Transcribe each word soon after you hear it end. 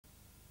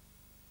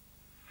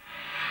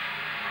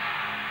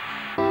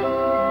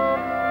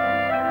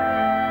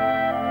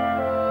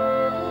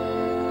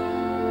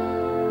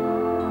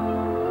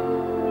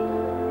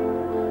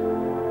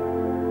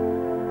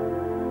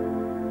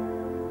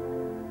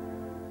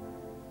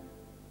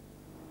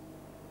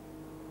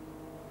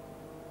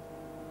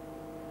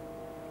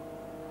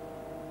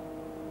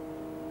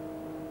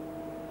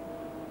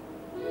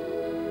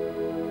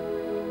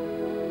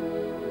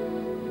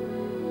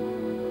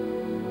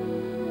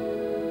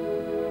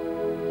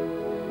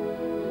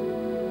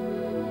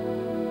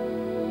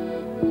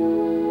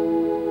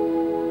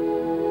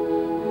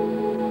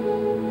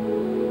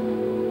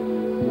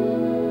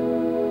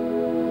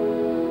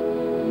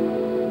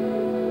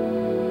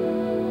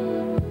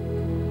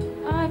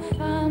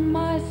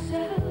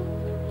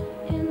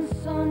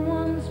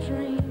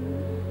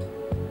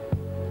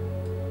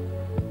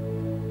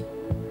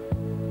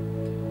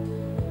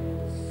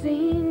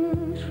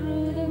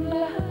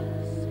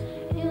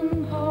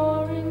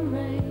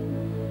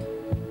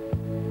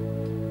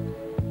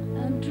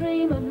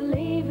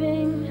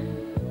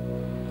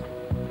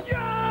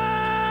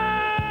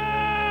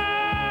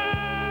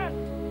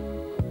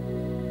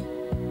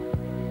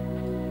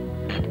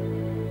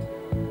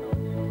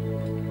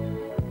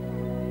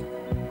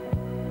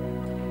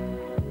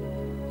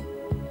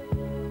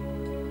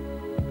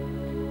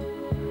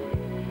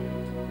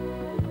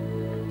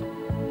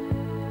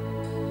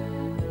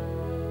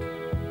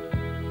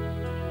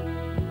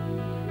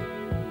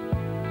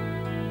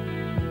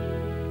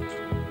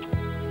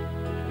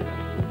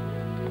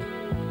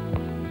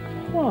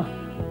What?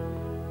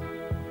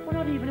 We're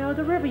not even out of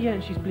the river yet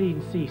and she's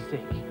bleeding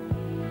seasick.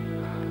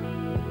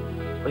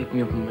 Wake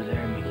me up when we're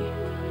there, Mickey.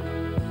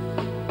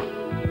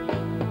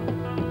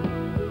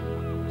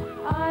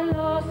 I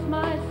lost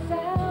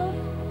myself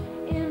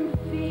in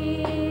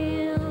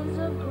fields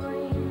of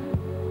green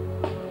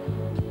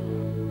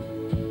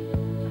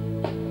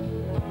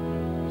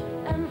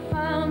and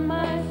found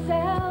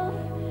myself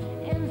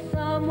in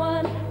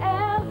someone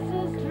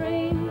else's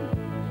dream,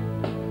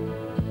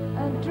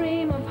 a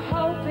dream of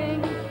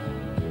hoping.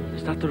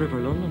 Is that the River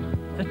London?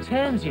 The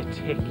Thames, you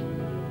tick.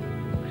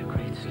 What a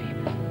great sleep.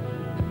 I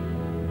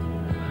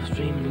was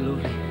dreaming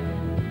lovely.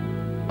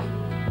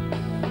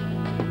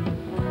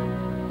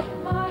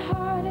 My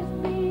heart is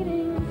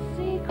beating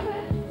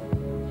secret.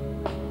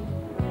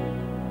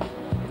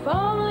 If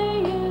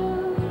only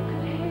you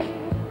could hear.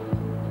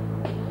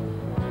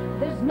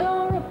 There's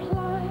no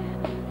reply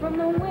from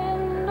the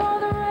wind or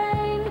the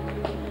rain.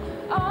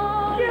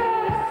 All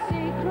these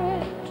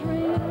secret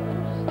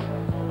dreams.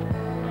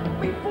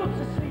 We put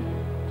to sleep.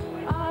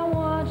 I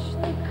watch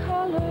the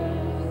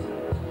colors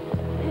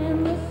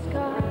in the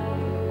sky.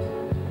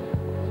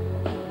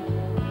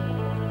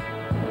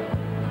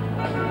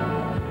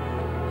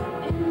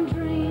 In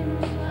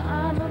dreams,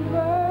 I'm a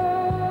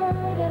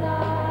bird and I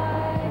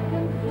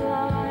can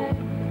fly.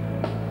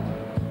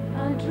 I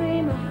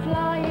dream of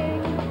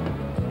flying.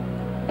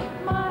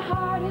 My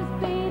heart is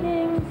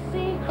beating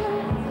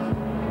secrets.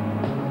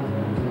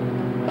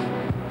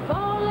 If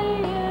only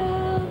you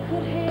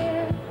could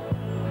hear.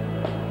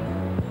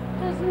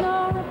 There's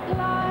no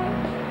reply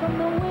from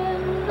the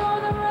wind or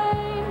the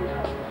rain.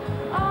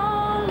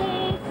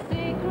 Only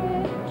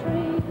secret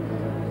dreams.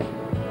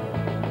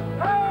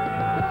 Go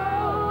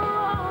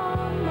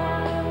on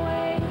my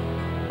way.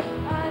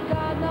 I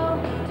got no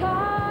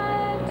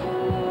time to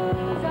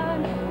lose.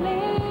 I'm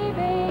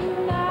leaving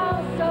now,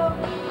 so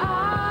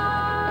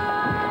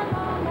I'm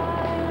on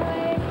my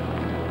way.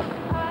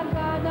 I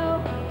got no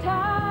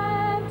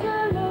time to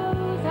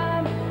lose.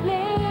 I'm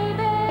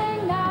leaving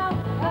now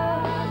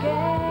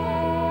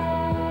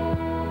again.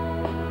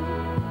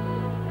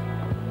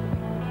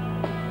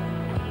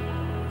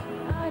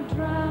 I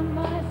drown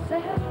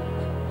myself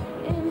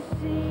in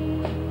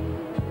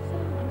seas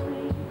of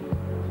green.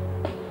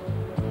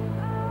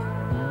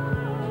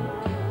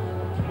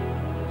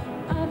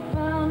 I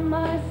found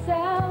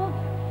myself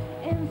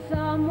in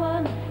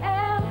someone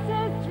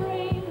else's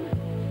dream,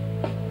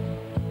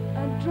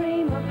 a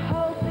dream of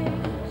hoping.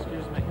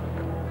 Excuse me.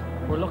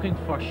 We're looking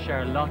for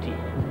Charlotte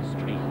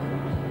Street.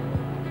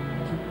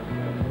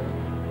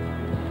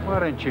 Why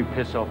don't you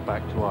piss off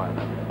back to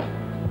Ireland?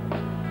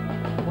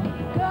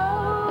 Go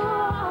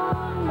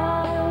on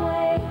my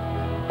way.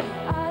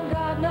 I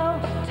got no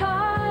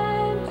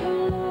time to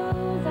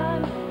lose.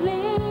 I'm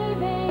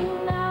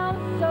leaving now,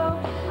 so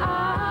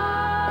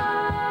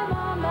I'm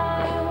on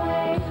my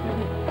way.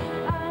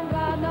 I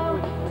got no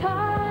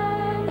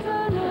time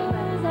to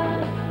lose.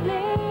 I'm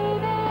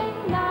leaving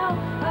now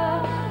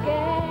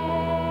again.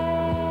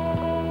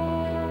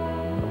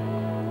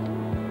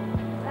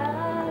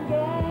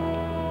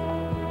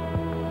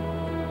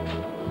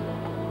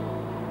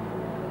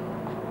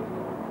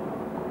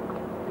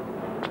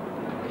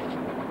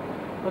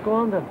 Well, go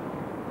on then.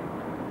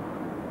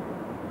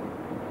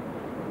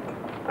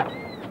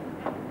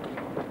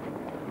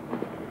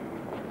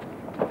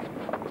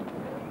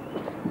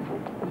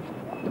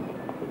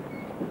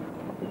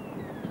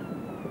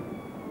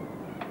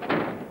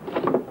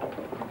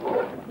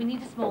 We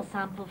need a small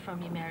sample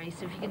from you, Mary,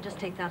 so if you can just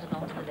take that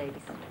along to the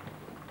ladies.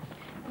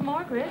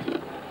 Margaret,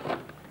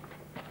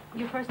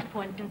 your first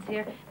appointment's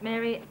here.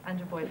 Mary and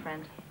your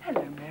boyfriend.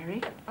 Hello,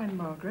 Mary. I'm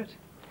Margaret.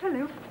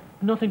 Hello.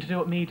 Nothing to do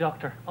with me,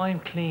 Doctor. I'm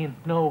clean.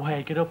 No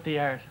way. Get up the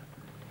yard.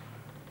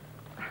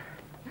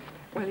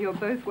 Well, you're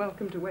both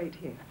welcome to wait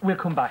here. We'll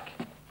come back.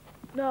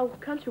 No,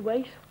 can't you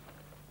wait?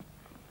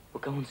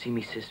 We'll go and see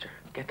me sister.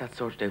 Get that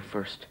sorted out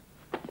first.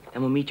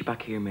 Then we'll meet you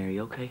back here, Mary,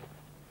 okay?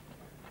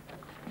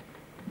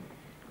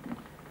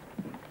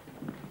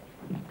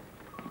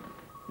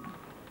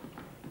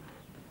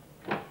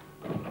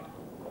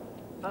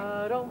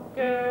 don't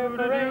care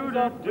for ends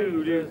or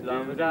breezes, as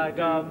long as I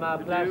got my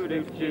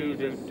plastic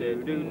Jesus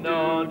sitting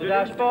on the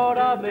dashboard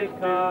of my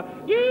car.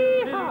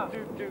 Yeehaw!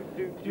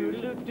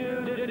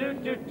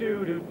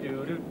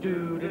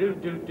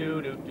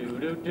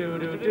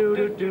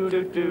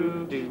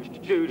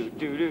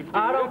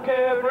 I don't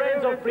care for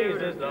ends or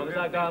breezes, as long as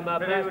I got my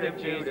plastic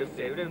Jesus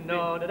sitting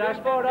on the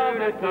dashboard of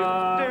my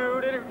car.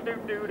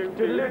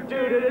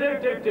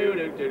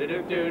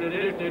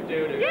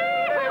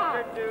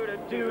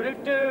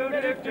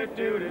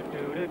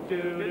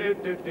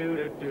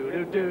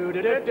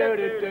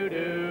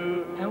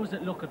 How's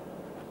it looking?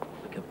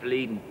 Like a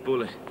bleeding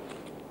bullet.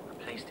 A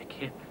place to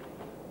keep.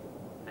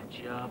 A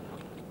job.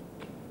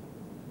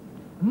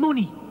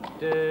 Money!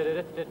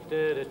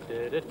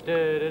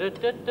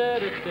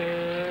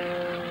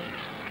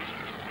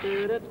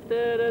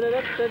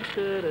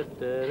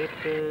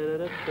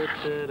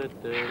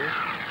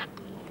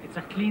 It's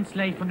a clean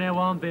slate from now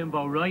on,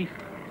 Bimbo, right?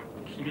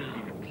 Clean,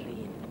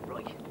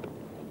 right.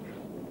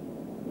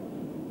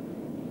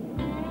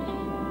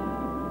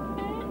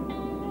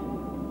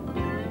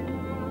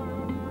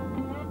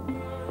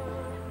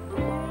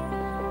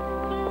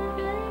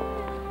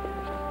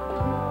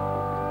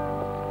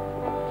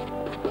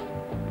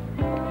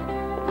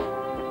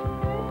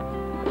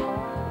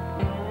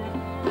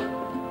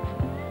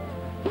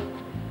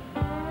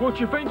 What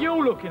you think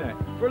you're looking at?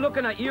 We're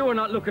looking at you, we're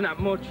not looking at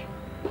much.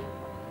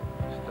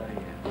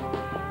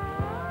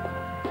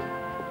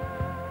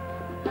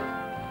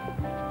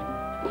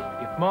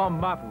 If my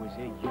mother was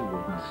here, you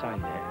wouldn't say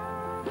that.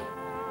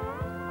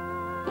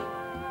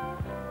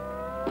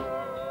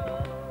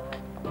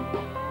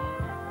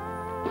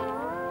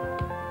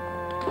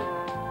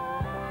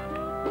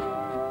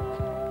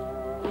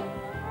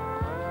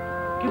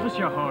 Give us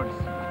your horse.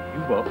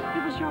 You what?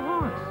 Give us your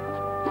horse.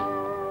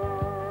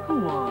 Go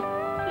on,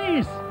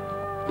 please.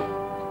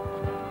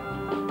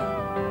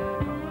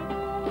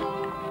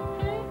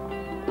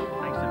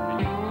 Thanks a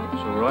million.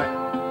 It's all right.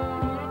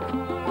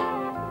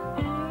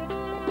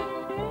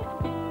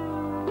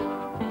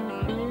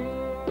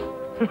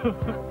 If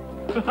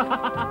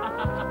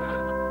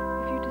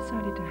you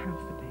decided to have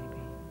the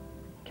baby,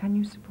 can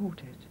you support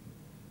it?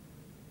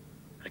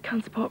 I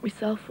can't support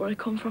myself where I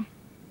come from.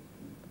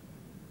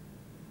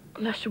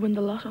 Unless you win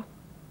the lotto.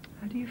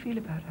 How do you feel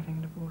about having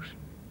an abortion?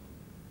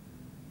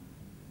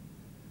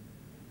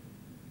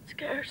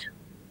 Scared.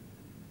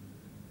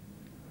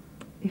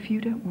 If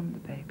you don't want the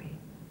baby,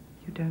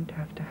 you don't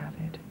have to have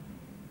it.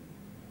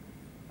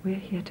 We're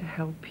here to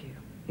help you,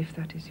 if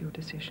that is your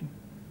decision.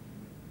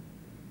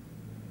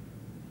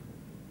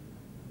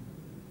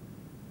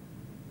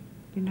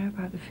 You know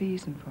about the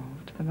fees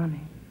involved, the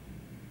money.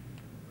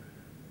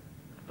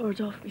 I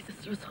borrowed off my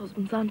sister's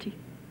husband's auntie.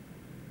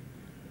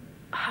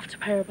 I have to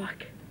pay her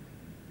back.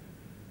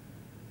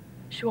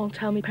 She won't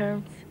tell me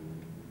parents.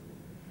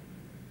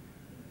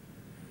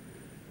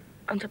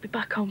 And I'll be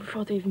back home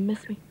before they even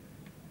miss me.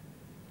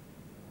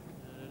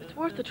 It's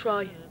worth a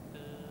try.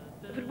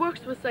 If it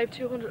works, we'll save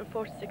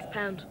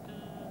 £246.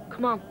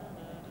 Come on.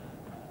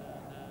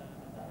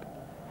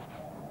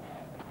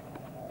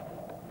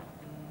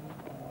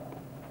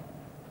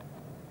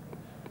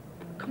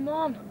 Come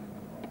on.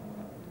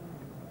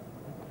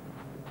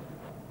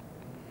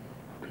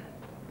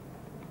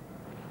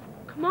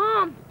 Come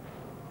on.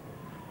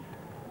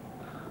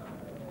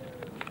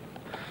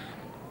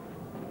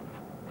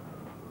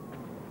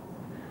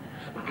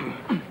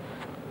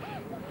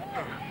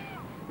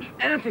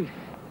 Anything.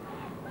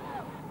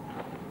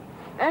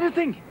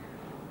 Anything.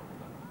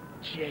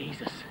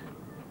 Jesus.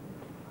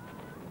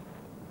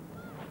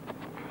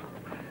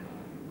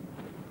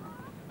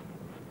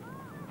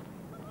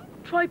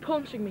 Try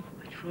punching me.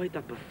 I tried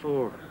that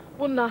before.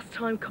 One last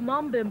time. Come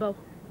on, Bimbo.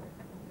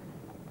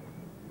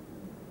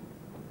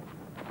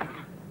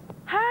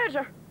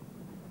 Harder.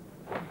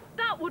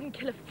 That wouldn't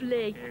kill a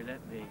flea. Here,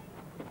 let me.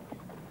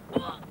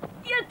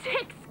 You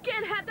thick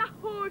skinhead, that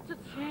hurts it.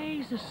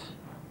 Jesus.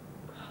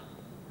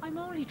 I'm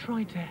only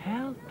trying to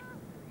help.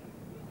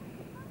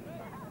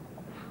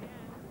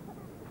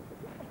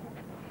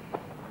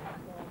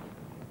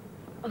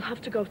 I'll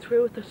have to go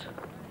through with it.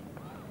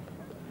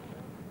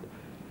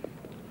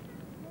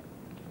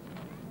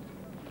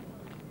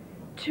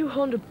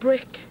 $200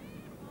 brick.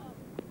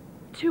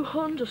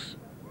 200.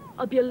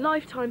 I'll be a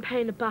lifetime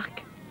paying it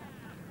back.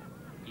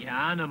 You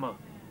animal.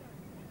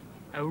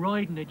 A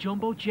ride in a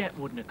jumbo jet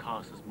wouldn't have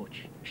cost as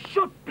much.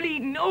 Shut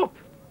bleeding up!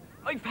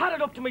 I've had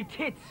it up to my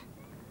tits.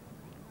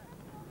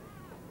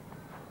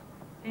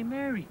 Hey,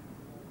 Mary.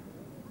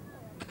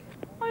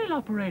 I'll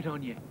operate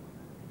on you.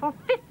 For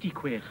 50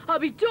 quid. I'll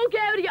be dug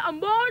out of you. I'm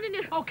warning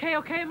you. Okay,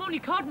 I'm only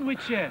codding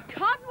with you.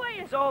 Conway,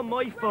 It's all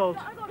my fault.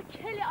 I'm gonna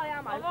kill you, I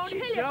am. I'm I'll only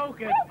kill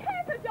joking. you. Who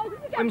cares for joking?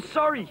 You get I'm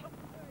sorry.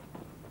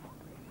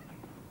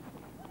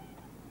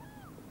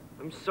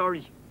 I'm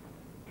sorry.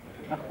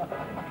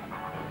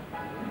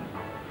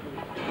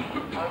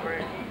 Over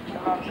in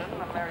London,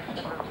 the Mary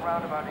Smithers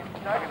roundabout in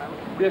Dagenham.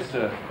 Yes,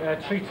 sir.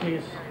 3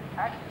 teas.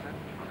 Accident.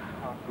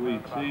 3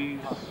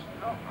 teas.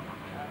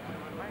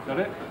 Got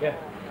it? Yeah.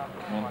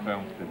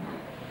 £1.50.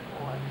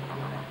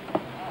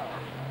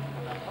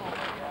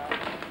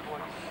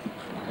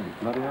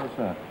 Bloody hell's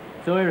that?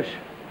 It's Irish.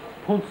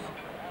 Punts.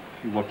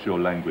 You watch your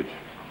language.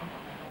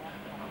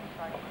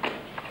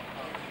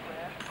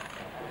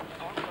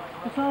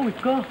 That's all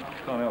we've got.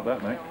 Can't help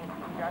that, mate.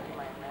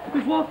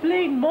 We've walked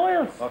bleeding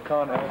miles. I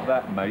can't help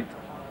that, mate.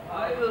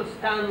 I will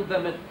stand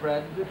them at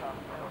bread.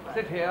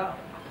 Sit here.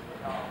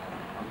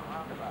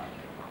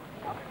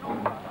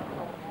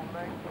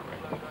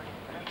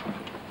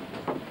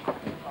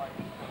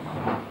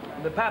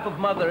 The pap of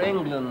Mother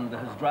England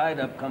has dried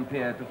up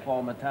compared to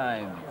former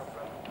times.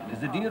 Is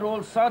the dear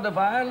old sod of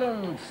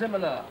Ireland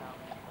similar?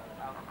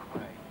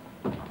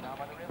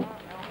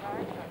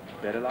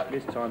 Better luck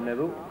this time,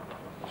 Neville.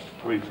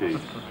 3 teas.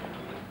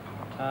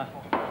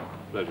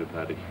 Pleasure,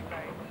 Paddy.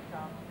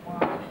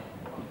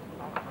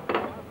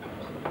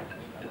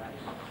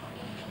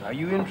 Are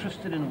you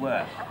interested in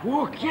work?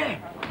 Work, yeah.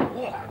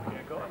 Work.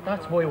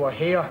 That's why we're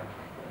here.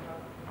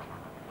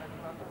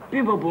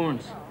 Bimbo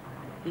Burns.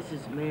 This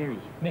is Mary.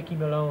 Mickey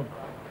Malone.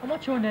 And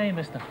what's your name,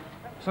 mister?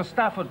 Sir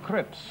Stafford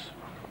Cripps.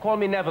 Call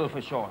me Neville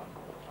for short.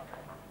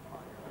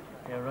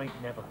 You're right,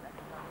 Neville.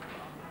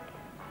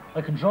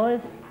 I can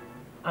drive,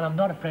 and I'm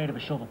not afraid of a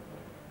shovel.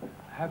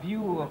 Have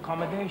you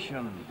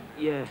accommodation?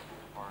 Yeah.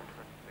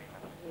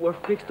 We're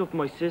fixed up with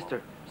my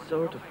sister,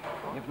 sort of.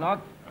 If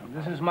not,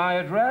 this is my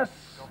address,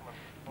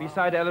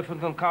 beside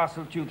Elephant and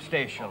Castle Tube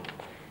Station.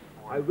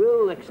 I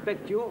will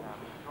expect you.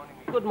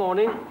 Good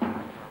morning.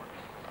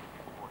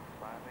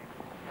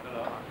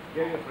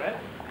 Here you, Fred.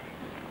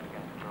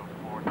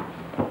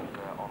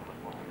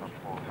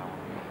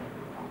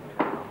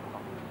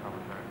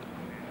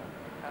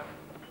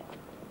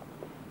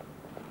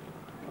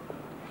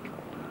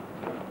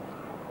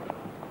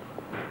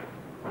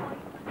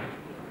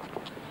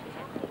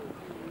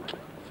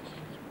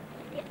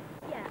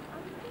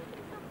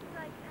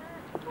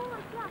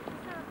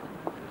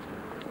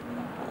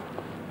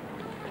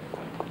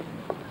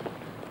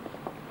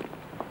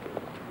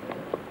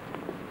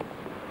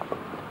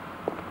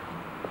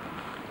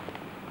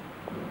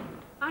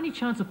 Any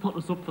chance of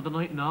putting us up for the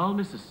night and all,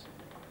 missus?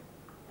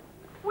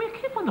 Will you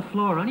keep on the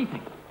floor or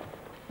anything?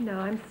 No,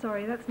 I'm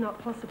sorry, that's not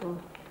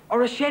possible.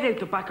 Or a shed out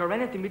the back or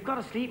anything. We've got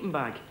a sleeping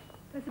bag.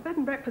 There's a bed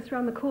and breakfast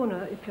round the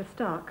corner if you're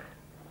stuck.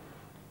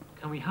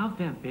 Can we have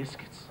them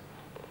biscuits?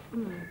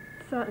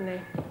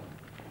 Certainly.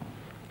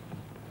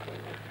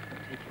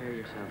 Take care of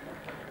yourself.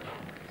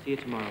 See you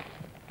tomorrow.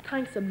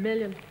 Thanks a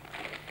million.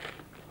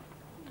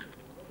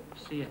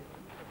 See you.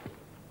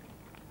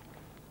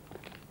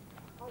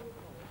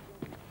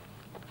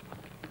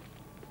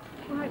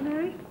 All right,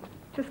 Mary?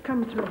 Just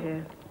come through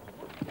here.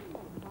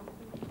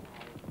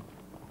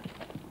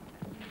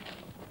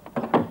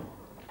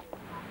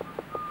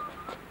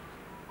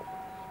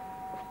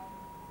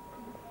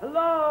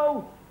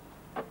 Hello?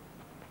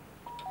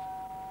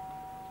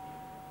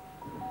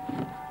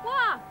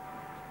 What?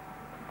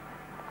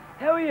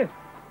 How are you?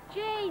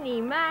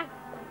 Janie, Mac,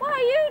 what are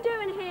you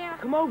doing here?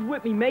 Come over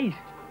with me, mate.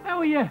 How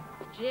are you?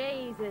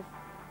 Jesus,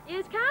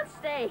 you can't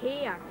stay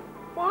here.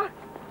 What?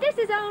 This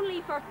is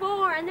only for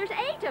 4 and there's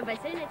 8 of us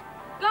in it.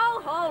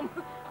 Go home.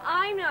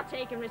 I'm not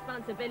taking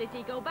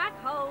responsibility. Go back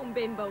home,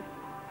 bimbo.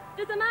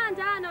 Does the man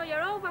Dan know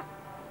you're over?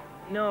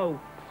 No.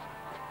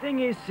 Thing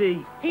is,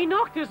 see, He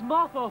knocked his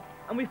mop up.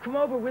 and we've come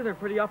over with her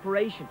for the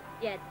operation.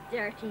 You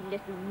dirty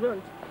little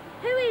runt.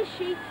 Who is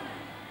she?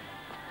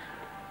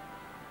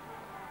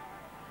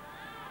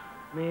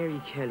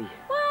 Mary Kelly.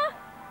 What?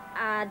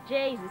 Ah,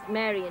 Jesus,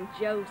 Mary and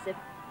Joseph.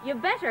 You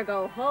better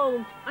go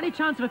home. Any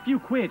chance of a few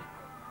quid?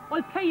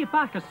 I'll pay you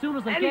back as soon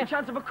as I Any get...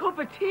 chance of a cup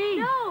of tea?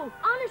 No,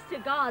 honest to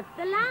God,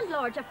 the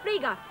landlord's a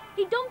frigger.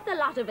 He dumped the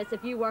lot of us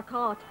if you were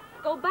caught.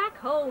 Go back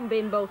home,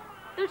 bimbo.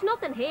 There's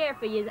nothing here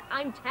for you.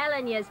 I'm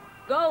telling you.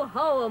 Go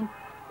home.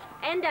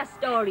 End of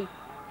story.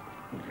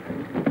 I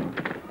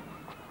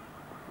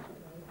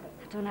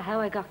don't know how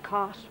I got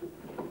caught.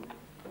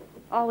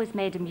 Always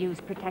made him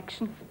use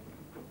protection.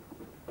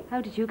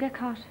 How did you get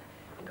caught?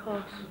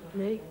 Caught?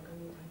 Me?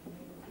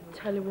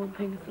 Tell you one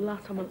thing, it's the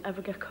last time I'll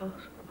ever get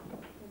caught.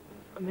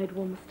 I made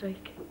one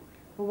mistake.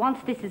 Well, once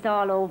this is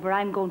all over,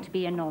 I'm going to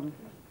be a nun.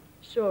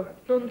 Sure,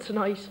 none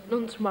tonight,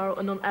 none tomorrow,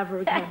 and none ever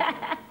again.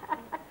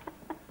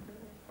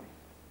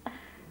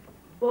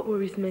 What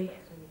worries me?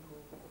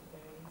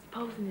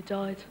 Supposing you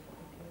died.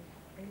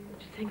 Do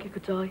you think you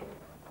could die?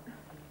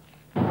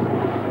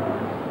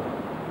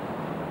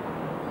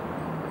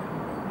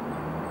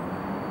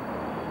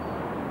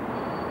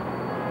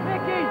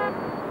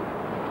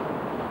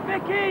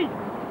 Mickey!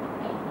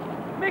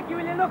 Mickey,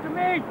 will you look at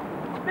me?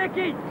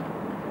 Mickey!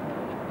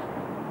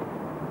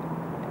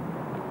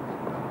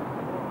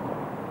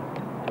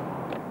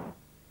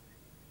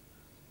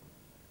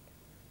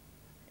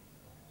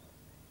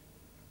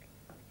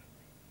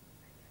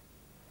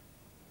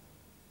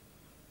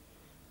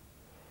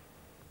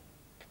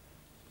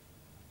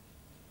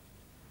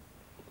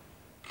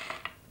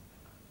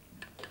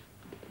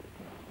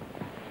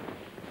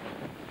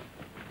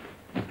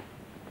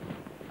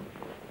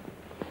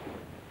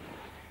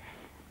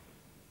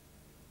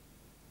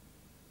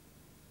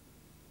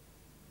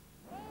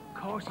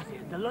 course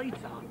he's in. The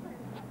light's on.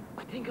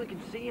 I think I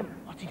can see him.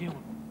 What's he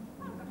doing?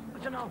 I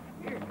don't know.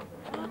 Here.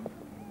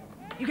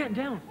 You getting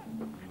down?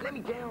 Let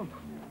me down.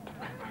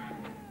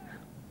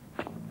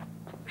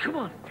 Come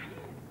on.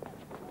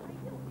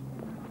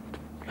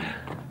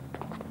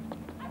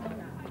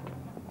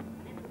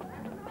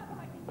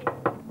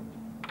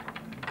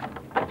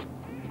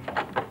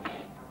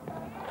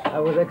 I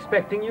was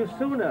expecting you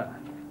sooner.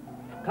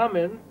 Come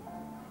in.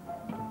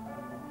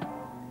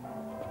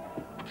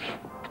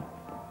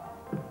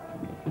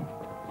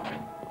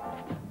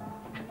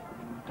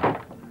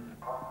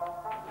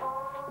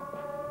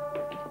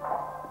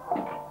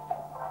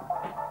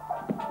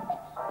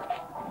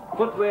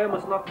 Footwear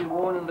must not be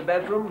worn in the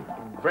bedroom.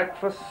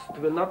 Breakfast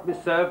will not be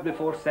served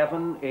before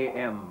 7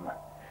 a.m.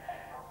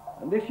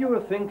 And if you were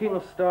thinking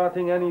of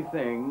starting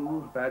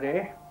anything,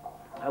 Paddy,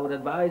 I would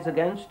advise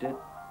against it.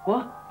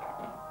 What?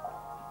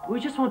 We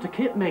just want a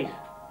kit, mate.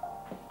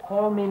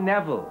 Call me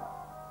Neville.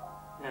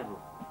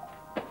 Neville.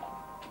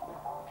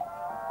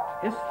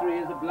 History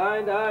is a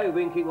blind eye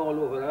winking all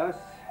over us.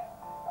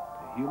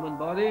 The human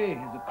body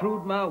is a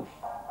crude mouth.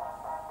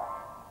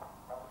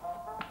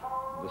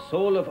 The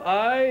soul of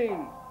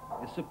I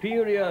is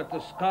superior to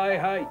sky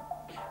height.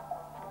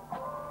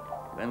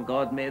 When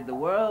God made the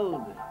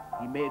world,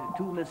 he made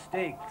two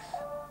mistakes.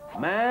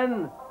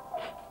 Man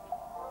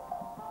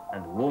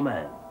and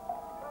woman.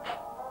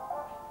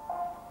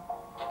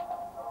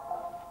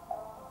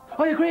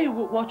 I agree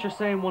with what you're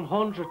saying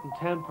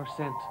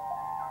 110%.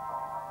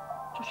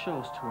 Just show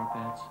us to our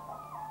beds.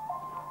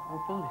 We're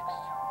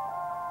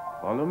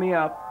bollocks. Follow me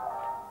up.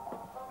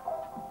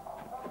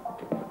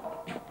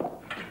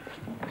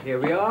 Here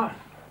we are.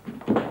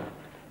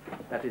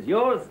 That is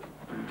yours.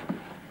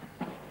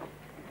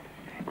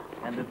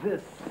 And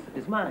this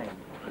is mine.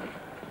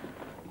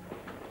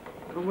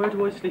 And where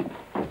do I sleep?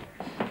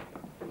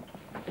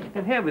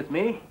 And here with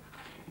me.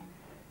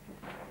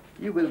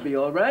 You will be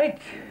all right.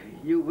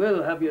 You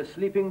will have your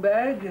sleeping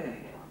bag.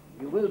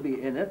 You will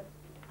be in it.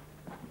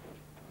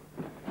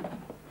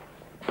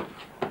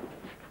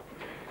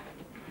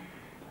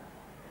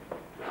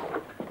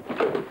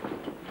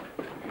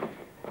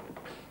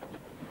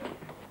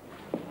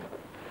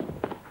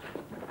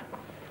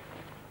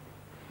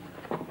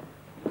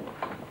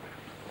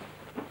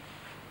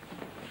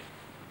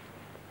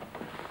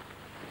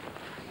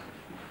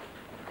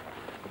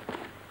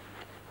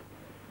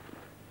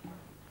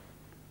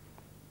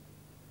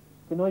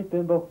 Good night,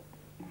 Bimbo.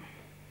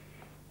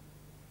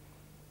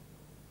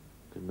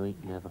 Good night,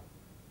 Neville.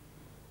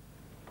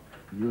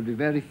 You'll be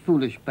very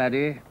foolish,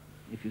 Paddy,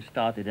 if you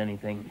started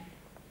anything.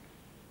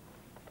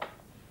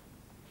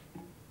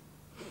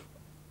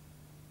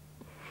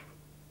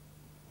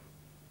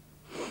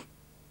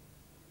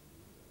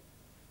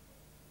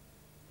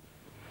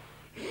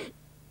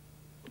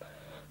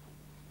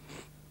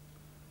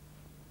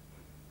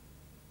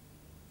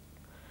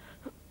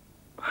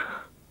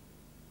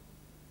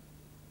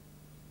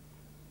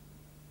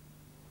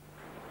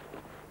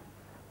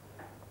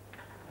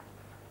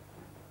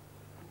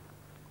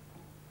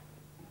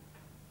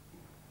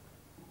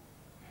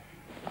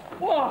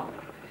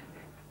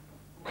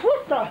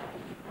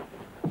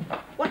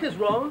 What is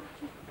wrong?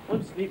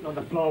 I'm sleeping on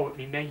the floor with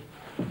me, mate.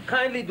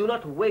 Kindly do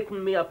not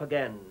waken me up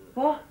again.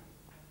 What?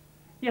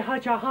 You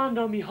had your hand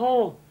on me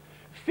hole,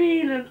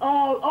 feeling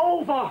all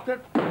over.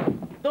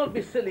 Don't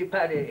be silly,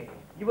 Paddy.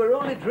 You were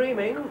only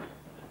dreaming.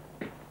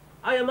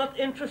 I am not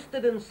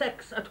interested in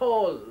sex at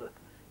all.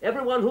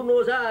 Everyone who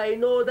knows I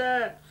know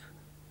that.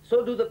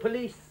 So do the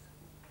police.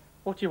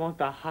 What do you want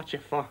that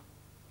hatchet for?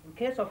 In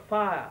case of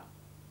fire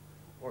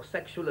or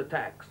sexual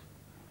attacks.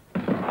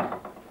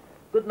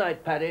 Good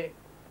night, Paddy.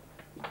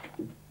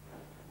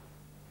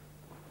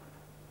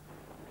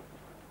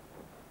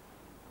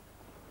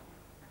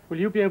 Will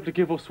you be able to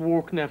give us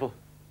work, Neville?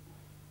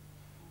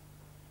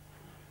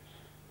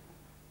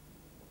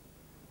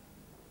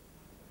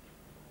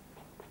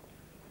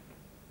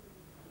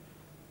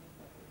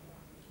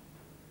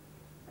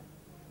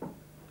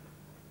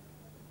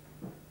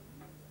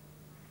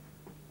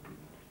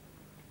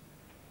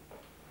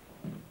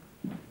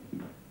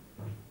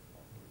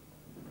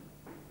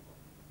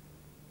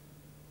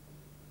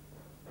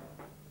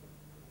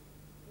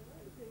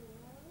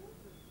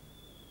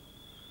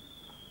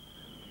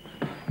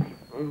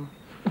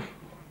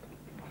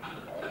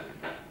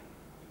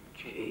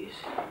 Jeez.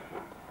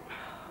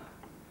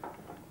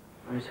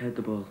 Where's Head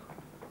the Bull?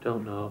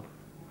 Don't know.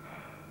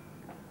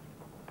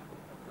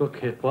 Good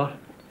kid, what?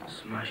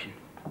 Smashing.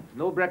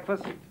 No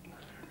breakfast.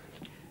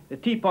 The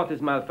teapot is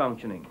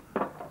malfunctioning.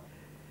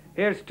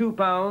 Here's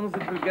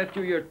 £2. It will get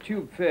you your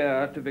tube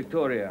fare to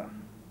Victoria.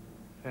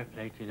 Fair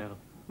play to you, Neville.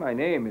 My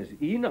name is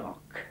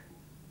Enoch.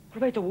 What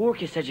about the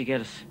work you said you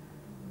get us?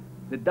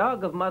 The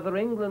dog of Mother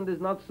England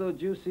is not so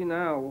juicy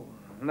now.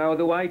 Now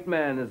the white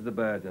man is the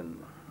burden.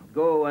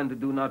 Go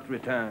and do not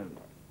return.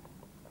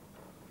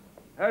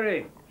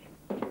 Hurry.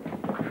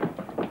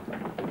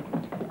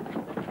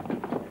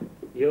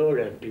 You're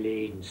a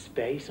bleeding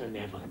spacer,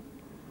 Neville.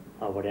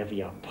 Or whatever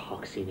your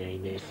poxy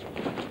name is.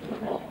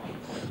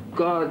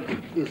 God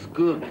is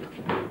good.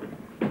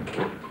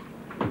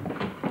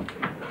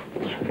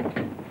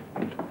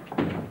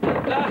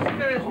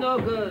 Plaster is no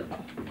good.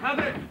 Have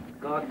it.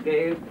 God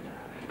gave.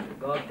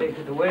 God take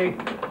it away.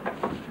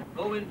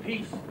 Go in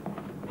peace.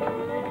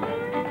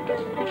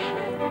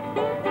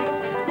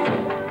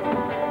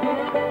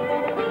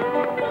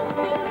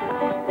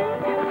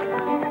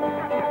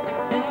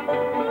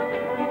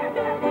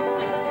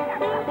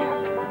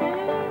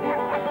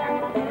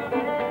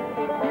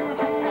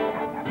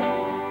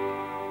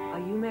 Are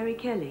you Mary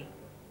Kelly?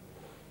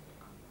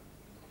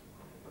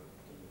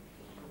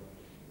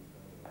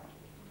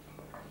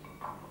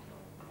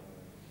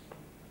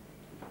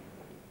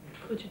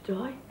 Could you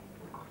die?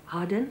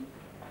 Pardon?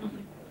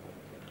 Nothing.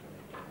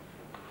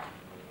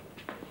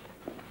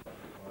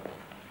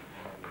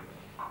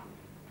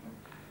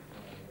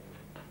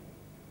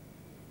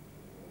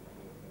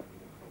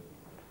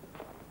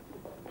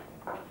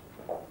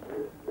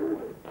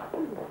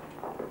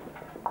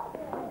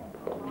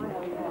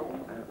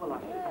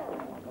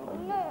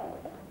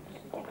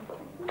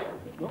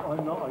 No,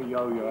 I'm not a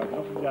yo-yo. I'm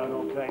nothing down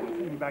all day. See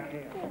me back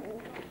here.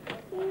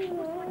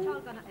 What y'all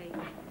gonna eat?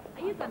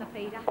 Are you gonna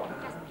feed her?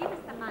 Just give us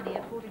the money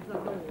according to the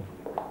law.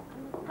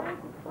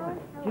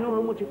 Do you know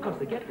how much it costs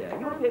to get there?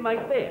 You want to pay my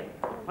fare?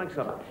 Thanks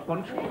a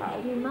bunch,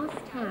 pal. You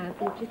must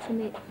have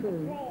legitimate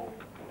food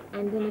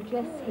and an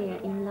address here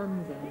in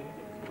London.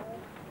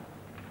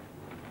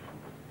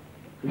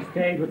 We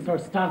stayed with Sir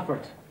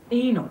Stafford,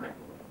 Enoch,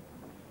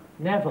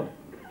 Neville.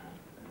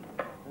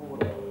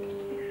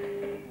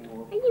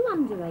 Are you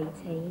under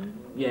 18?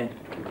 Yeah.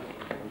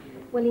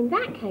 Well, in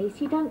that case,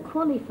 you don't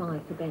qualify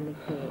for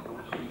benefit.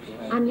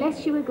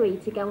 Unless you agree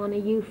to go on a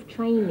youth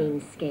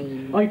training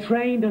scheme. I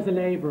trained as a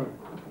labourer.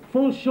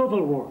 Full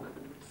shovel work,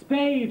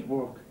 spade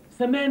work,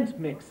 cement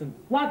mixing,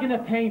 wagging a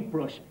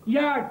paintbrush,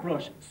 yard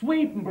brush,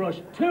 sweeping brush,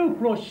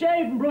 toothbrush,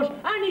 shaving brush,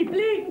 any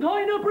bleeding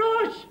kind of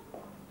brush!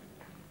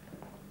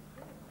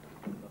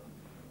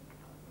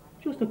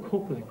 Just a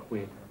couple of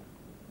quid.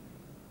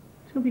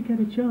 Till we get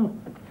a job.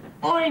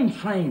 I'm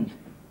trained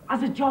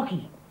as a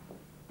jockey,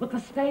 but the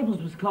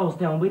stables was closed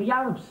down by the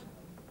Arabs.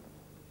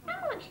 How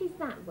much is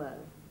that worth?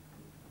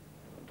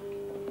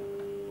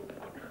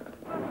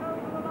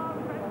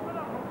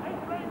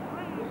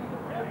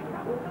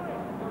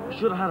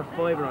 Should have had a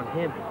fiver on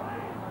him.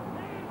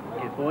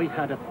 If I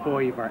had a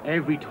fiver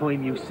every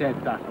time you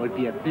said that, I'd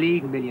be a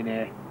bleeding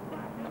millionaire.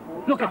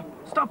 Look,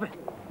 stop it.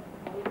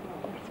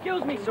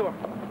 Excuse me, sir.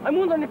 I'm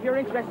wondering if you're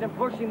interested in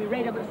purchasing the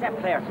radio cassette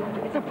player.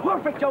 It's a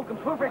perfect joke and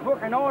perfect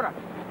working order.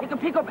 You can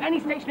pick up any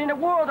station in the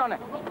world on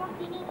it.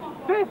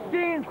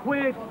 15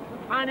 quid,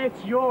 and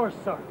it's yours,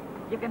 sir.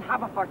 You can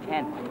have it for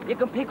 10. You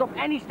can pick up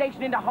any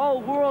station in the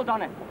whole world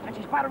on it. And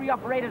she's battery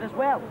operated as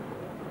well.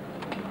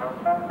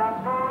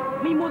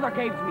 Me mother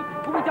gave it to me,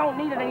 but we don't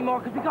need it anymore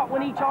because we got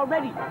one each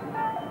already.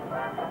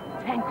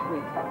 10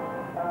 quid.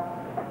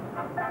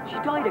 She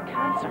died of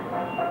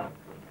cancer.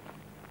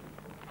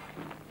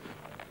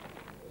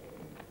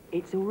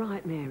 It's all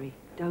right, Mary.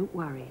 Don't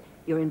worry.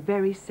 You're in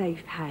very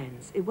safe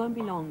hands. It won't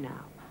be long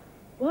now.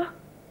 What?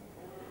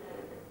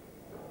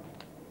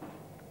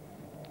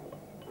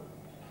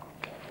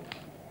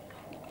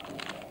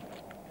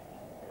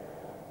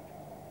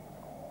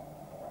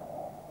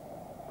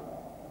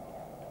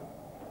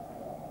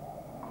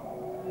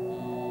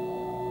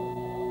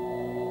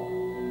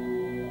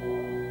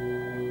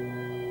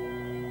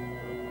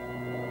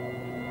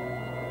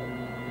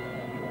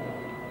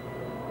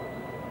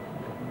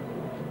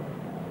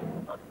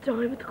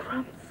 Dying with the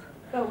cramps.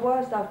 Felt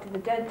worse after the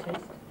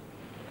dentist.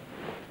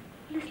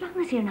 Well, as long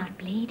as you're not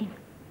bleeding.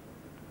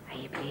 Are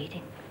you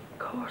bleeding? Of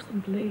course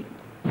I'm bleeding.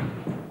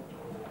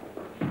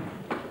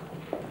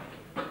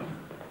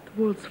 The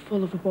world's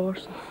full of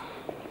abortions.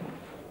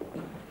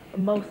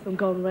 And most of them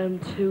going around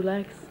with 2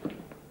 legs.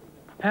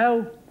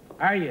 How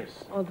are you?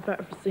 All the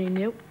better for seeing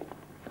you.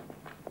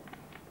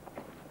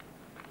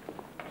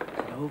 Is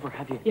it over,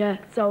 have you? Yeah,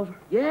 it's over.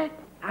 Yeah?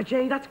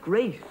 Jay, that's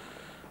great.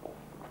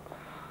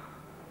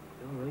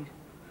 All right.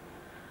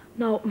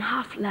 No, I'm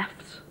half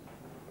left.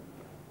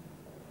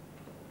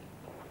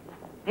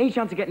 Any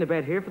chance of getting a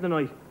bed here for the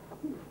night?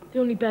 The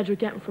only bed you're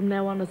getting from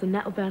now on is a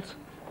nettle bed.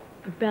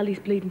 My belly's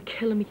bleeding,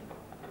 killing me.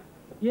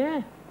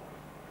 Yeah,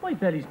 my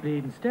belly's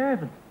bleeding,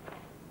 starving.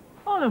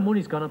 All our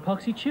money's gone on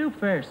poxy tube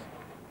fares.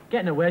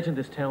 Getting a wedge in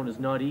this town is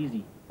not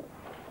easy.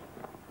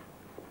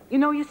 You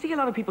know, you see a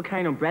lot of people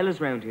carrying umbrellas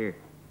around here.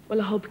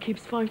 Well, I hope it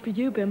keeps fine for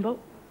you, Bimbo.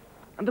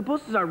 And the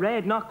buses are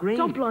red, not green.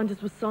 Don't blind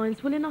us with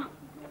signs, will you not?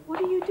 What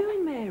are you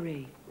doing,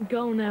 Mary? I'm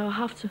going now. I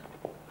have to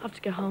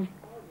get home.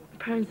 My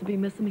parents will be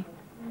missing me.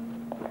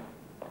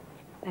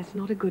 That's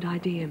not a good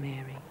idea,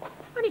 Mary.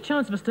 Any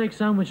chance of a steak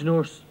sandwich,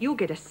 nurse? You'll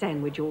get a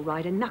sandwich, all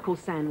right, a knuckle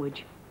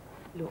sandwich.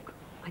 Look,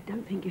 I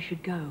don't think you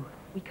should go.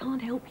 We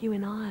can't help you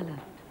in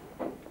Ireland.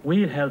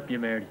 We'll help you,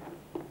 Mary.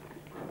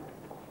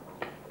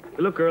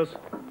 Good luck, girls.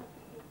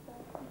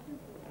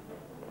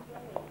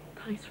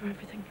 Thanks for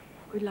everything.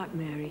 Good luck,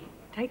 Mary.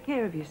 Take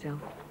care of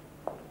yourself.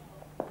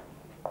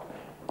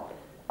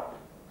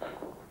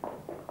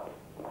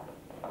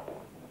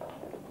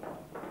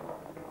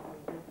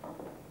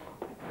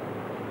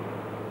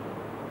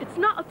 It's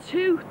not a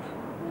tooth.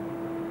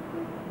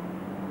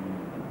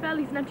 My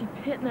belly's an empty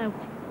pit now.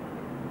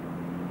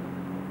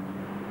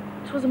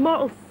 'Twas a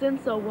mortal sin,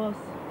 so it was.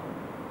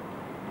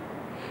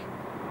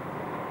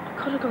 I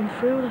could have gone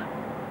through with it.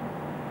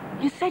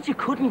 You said you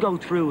couldn't go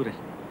through with it.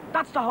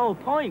 That's the whole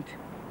point.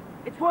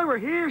 It's why we're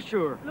here,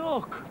 sure.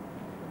 Look,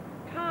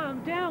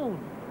 calm down.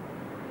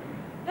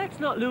 Let's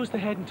not lose the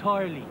head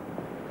entirely.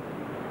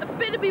 A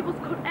bit of me was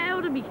cut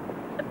out of me.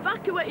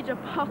 Evacuated your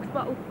pox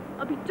bottle.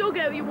 I'll be dug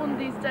out of you one of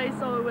these days,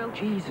 so I will.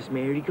 Jesus,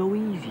 Mary, go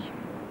easy.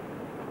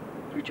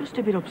 You're just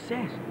a bit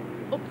upset.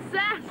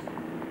 Upset?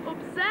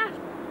 Upset?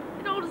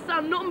 You don't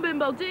understand nothing,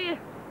 bimbo, do you?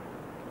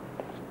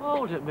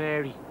 Hold it,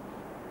 Mary.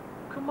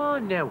 Come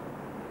on now.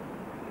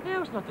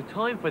 Now's not the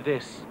time for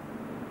this.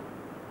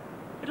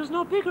 It was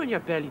no bigger in your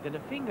belly than a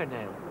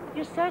fingernail.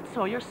 You said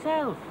so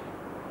yourself.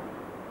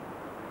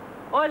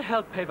 I'll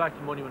help pay back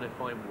the money when I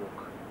find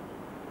work.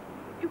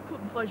 You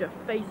couldn't find your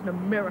face in a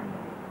mirror.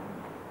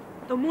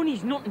 The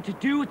money's nothing to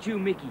do with you,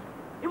 Mickey.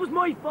 It was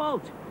my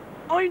fault.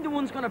 I'm the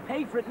one's gonna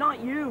pay for it, not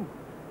you.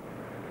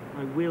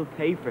 I will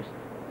pay for it.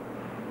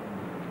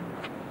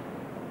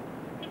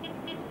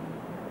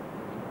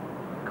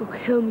 Go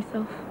kill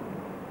myself.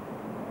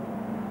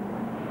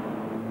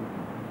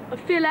 I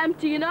feel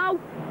empty, you know?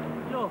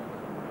 Look,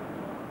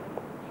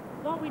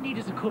 what we need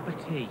is a cup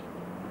of tea.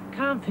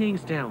 Calm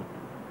things down.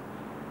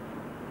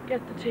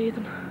 Get the tea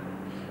then.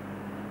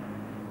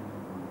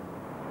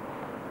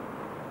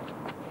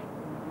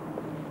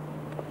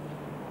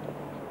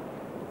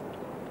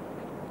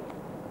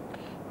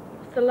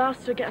 It's the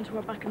last we're getting to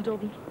her back in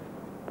Dublin.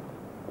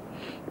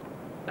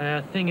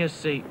 Thing is,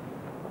 see,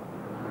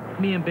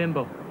 me and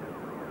Bimbo,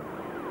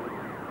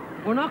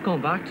 we're not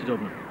going back to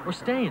Dublin. We're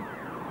staying.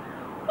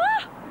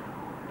 What?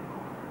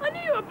 I knew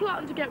you were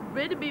plotting to get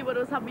rid of me when I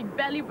was having my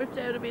belly ripped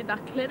out of me in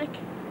that clinic.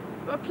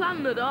 You were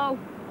planning it all.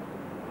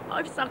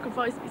 I've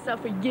sacrificed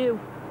myself for you,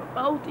 for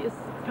both of you.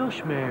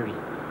 Gosh, Mary,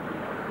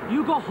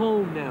 you go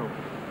home now,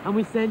 and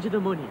we'll send you the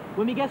money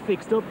when we get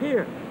fixed up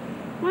here.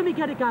 When we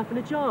get a gap in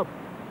a job.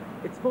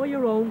 It's for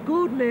your own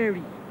good,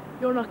 Mary.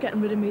 You're not getting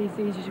rid of me as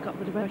easy as you got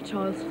rid of our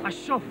child.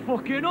 Shut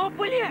fucking up,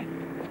 will you?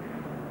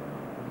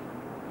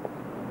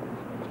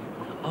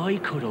 I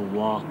could have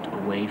walked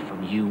away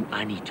from you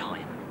any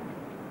time.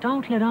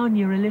 Don't let on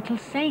you're a little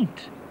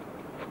saint.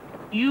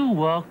 You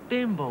walked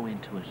Bimbo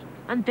into it,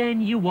 and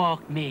then you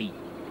walked me.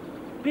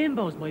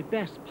 Bimbo's my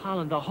best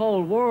pal in the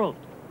whole world.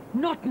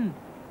 Nothing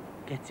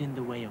gets in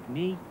the way of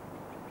me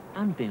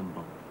and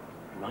Bimbo,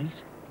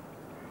 right?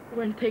 You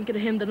weren't thinking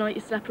of him the night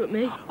you slept with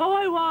me? Oh,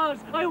 I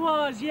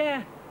was,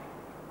 yeah.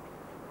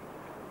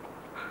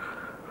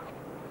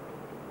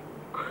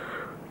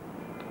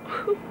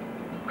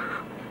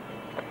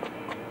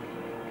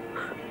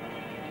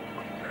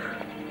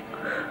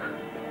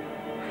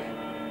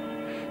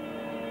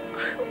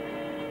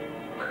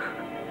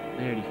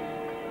 Mary.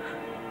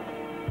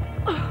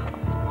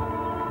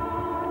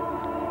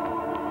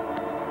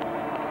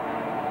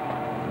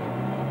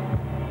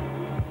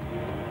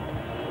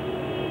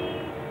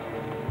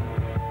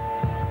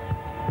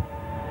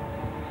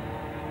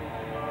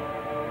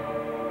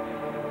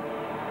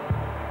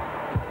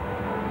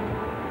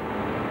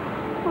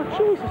 Oh,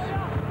 Jesus.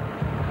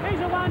 He's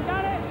the one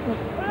done it.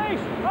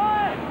 Police,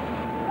 oi!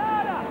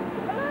 Louder!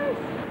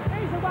 Police!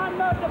 He's the one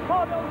murdered the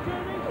poor little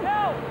Judy.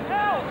 Help!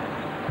 Help!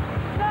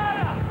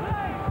 Louder!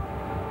 Police!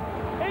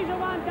 He's the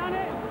one done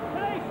it.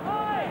 Police,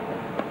 oi!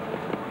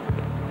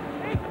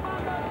 He's the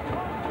one murdered the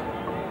poor little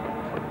Judy.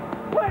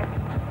 Quick!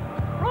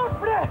 Run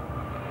for it!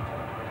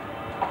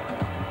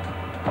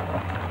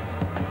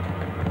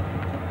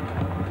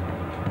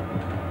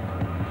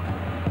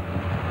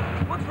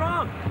 What's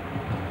wrong?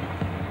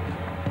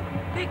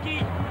 Vicky!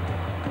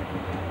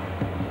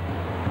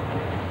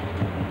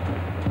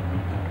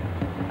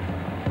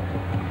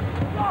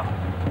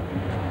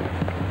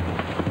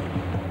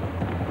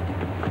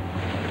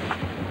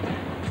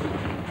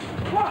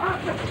 What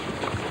happened?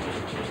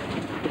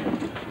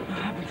 What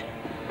happened?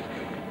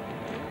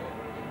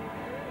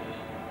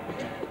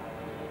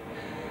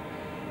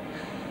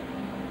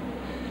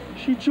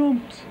 She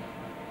jumped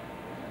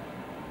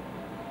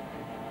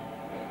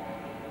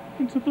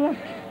into black.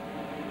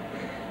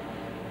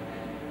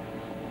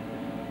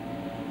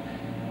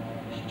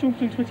 She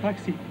jumped into a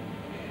taxi.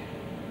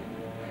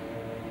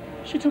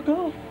 She took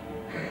off.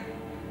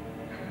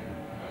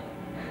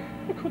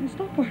 I couldn't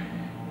stop her.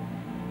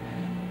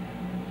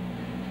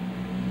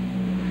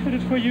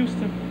 Headed for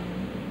Euston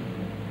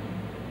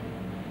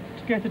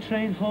to get the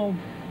train home.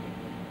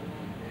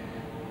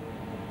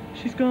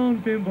 She's gone,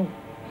 Bimbo.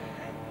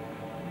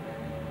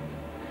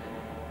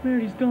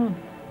 Mary's gone.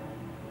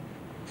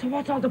 So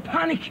what's all the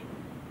panic?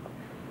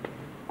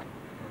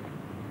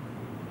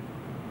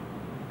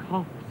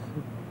 Cops.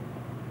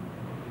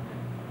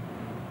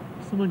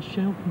 Someone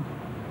shouting.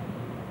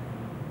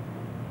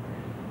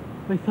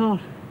 I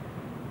thought.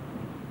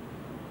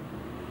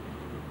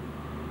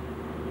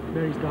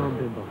 Mary's gone,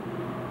 Bimbo.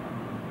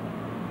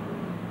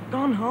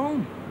 Gone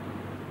home.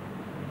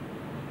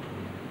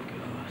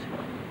 God.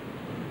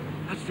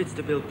 That fits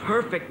the bill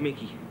perfect,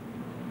 Mickey.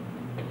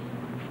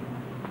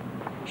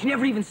 She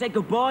never even said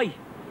goodbye.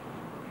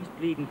 Here's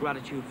bleeding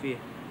gratitude for you.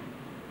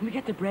 When we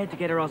get the bread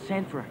together, I'll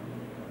send for her.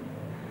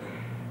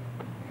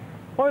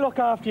 I'll look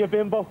after you,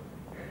 Bimbo.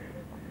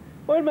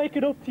 I'll make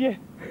it up to you.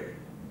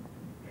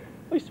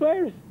 I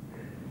swear it.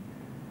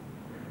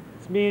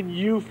 It's me and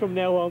you from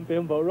now on,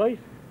 Bimbo, right?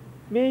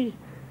 Me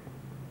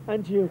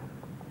and you.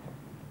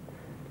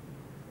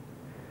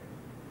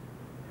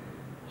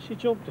 She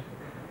jumped it.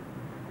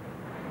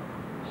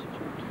 She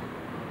jumped it.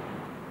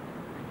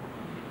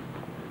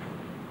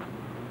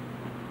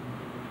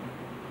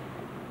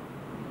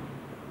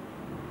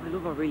 I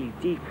love her really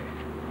deep.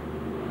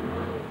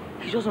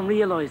 She doesn't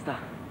realise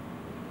that.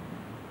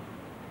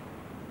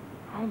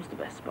 Home's the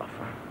best spot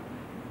for her.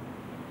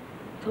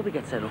 Till we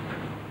get set up.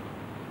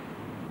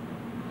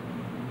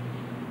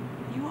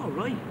 You all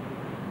right?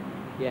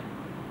 Yeah.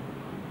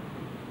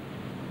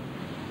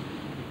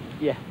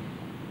 Yeah.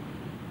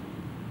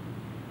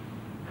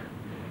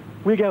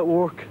 We get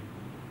work.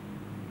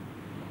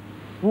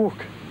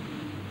 Work.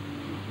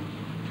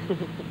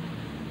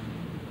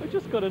 I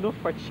just got enough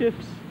for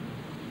chips.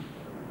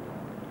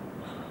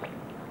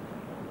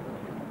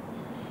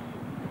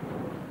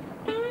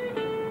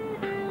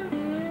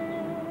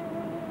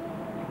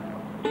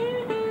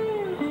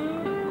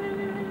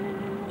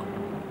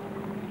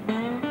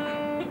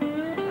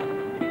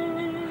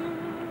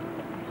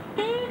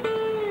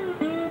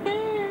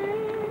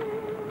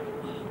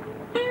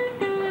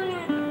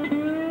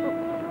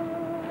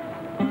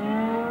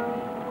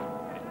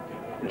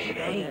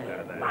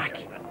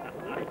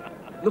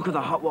 Look at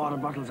the hot water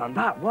bottles on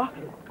that, what?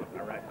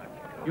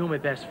 You're my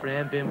best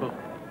friend, Bimbo.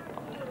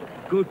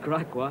 Good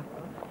crack, what?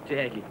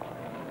 Deadly.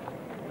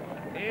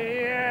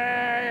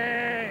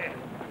 Yeah,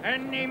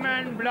 any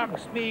man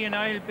blocks me and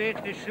I'll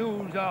bait the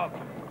shoes off.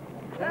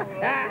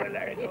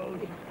 There it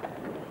goes.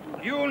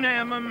 You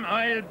name him,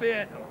 I'll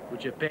bait him.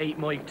 Would you bait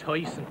Mike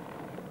Tyson?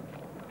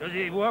 Does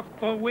he work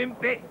for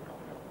Wimpy?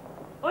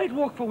 I'd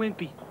work for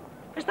Wimpy.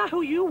 Is that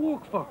who you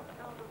work for?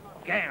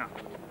 Gang.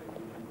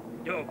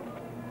 Dub.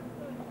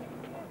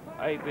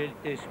 I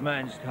built this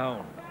man's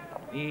town.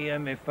 Me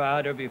and my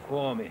father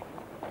before me.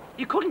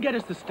 You couldn't get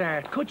us to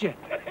start, could you?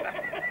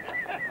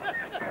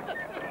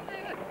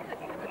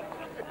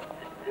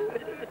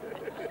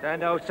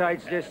 Stand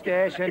outside the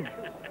station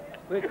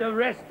with the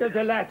rest of the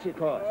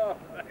Lachicos.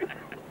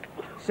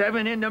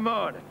 7 in the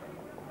morning.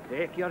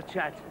 Take your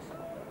chances.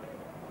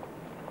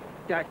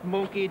 That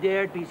monkey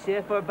there'd be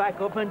safer back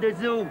up in the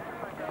zoo.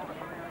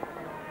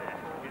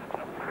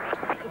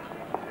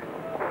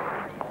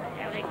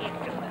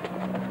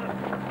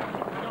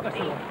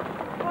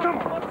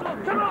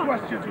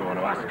 Questions you want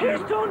to ask?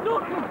 He's done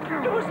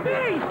nothing! It was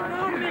me!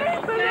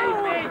 Leave me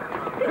alone!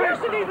 He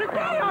wasn't even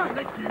there!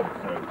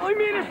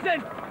 I'm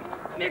innocent!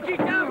 Nicky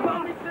can't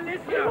call me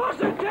solicitor! He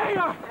wasn't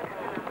there!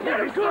 Let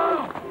him go!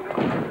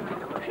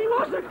 He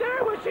wasn't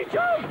there when she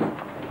jumped!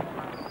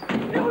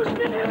 It was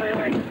me!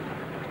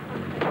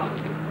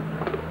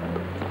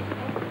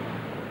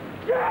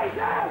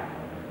 Jesus!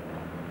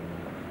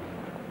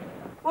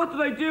 What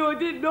did I do? I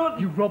did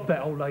nothing! You robbed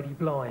that old lady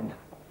blind.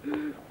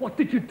 What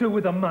did you do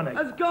with the money?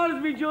 As God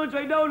is me judge,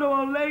 I know no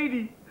old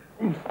lady.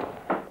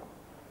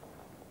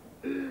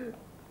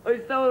 I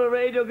stole a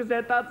radio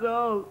cassette, that's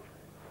all.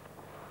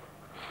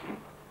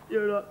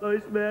 You're not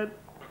nice, man.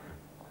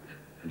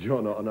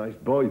 You're not a nice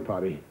boy,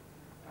 Paddy.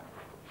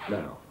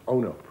 Now,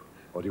 own up.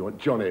 Or do you want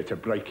John here to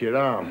break your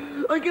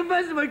arm? I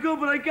confess if I could,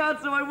 but I can't,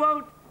 so I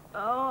won't.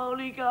 Oh,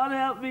 only God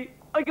help me.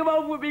 I come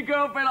home with me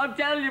girlfriend, I'm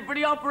telling you, for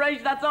the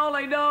operation, that's all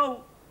I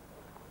know.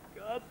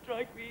 God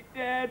strike me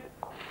dead.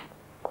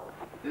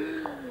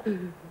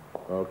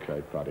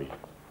 Okay, Paddy.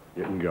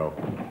 You can go.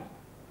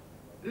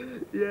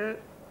 Yeah?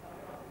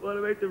 What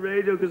about the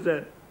radio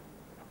cassette?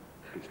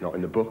 It's not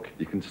in the book.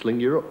 You can sling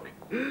your hook.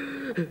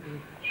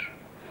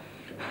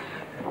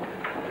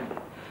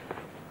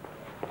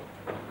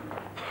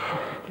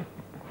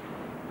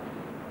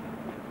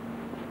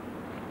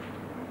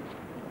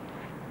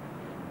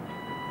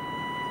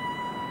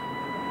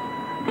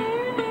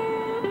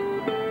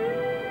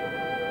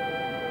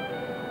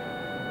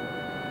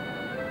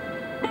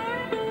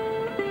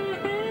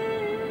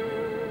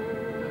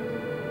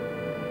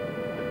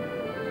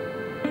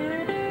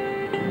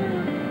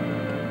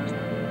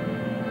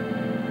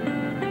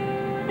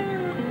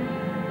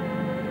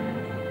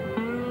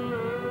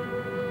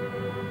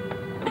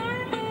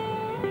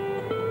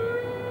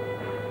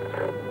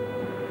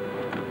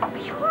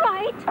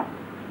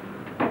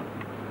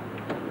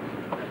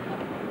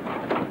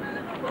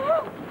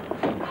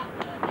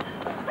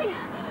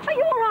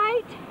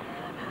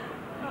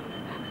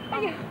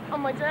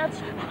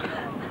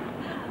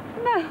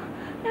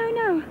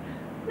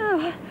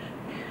 No.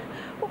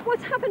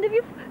 What's happened? Have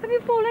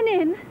you fallen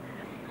in?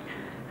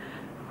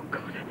 Oh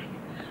God, I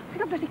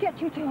think I'd better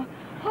get you to a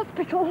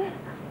hospital.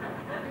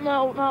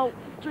 No.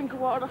 Drink of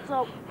water, that's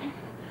all.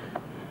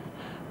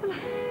 Well,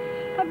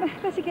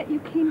 I'd better get you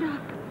cleaned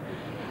up.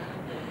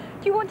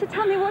 Do you want to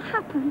tell me what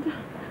happened?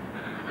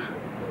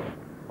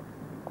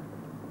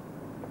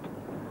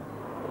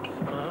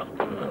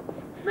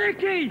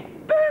 Mickey!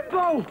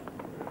 Bimbo!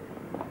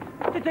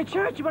 Did they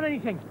charge you on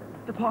anything?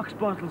 The pox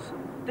bottles.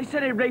 They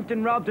said I raped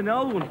and robbed an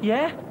old one.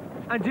 Yeah?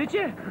 And did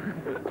you?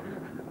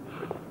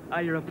 Ah,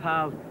 you're a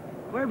pal.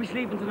 Where are we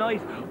sleeping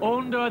tonight?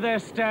 Under the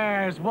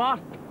stairs, what?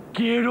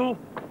 Get up!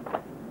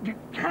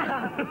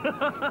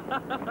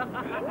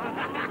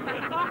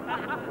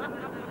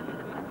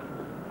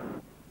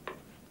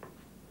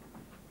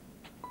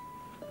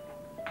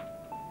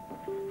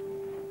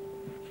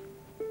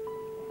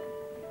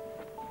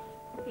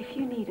 If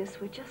you need us,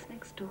 we're just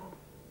next door.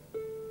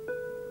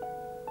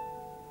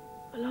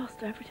 I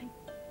lost everything.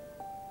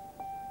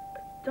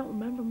 I don't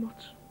remember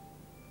much.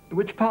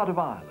 Which part of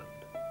Ireland?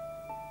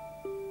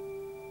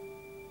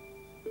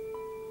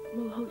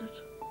 Mulholland.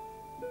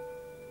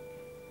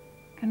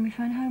 Can we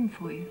phone home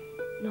for you?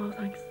 No,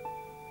 thanks.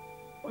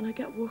 When I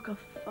get work, I'll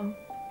phone.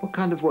 What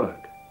kind of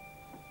work?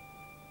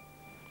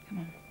 Come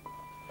on.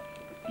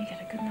 You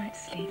get a good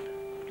night's sleep.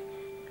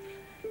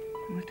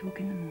 And we'll talk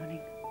in the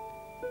morning.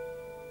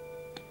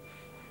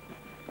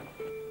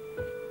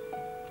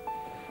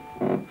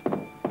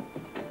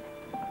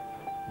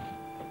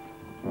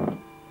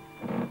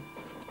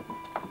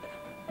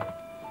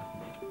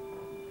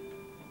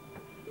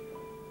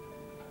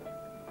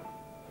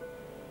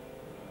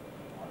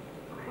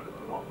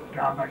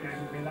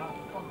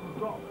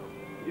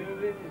 You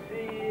will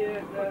see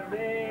the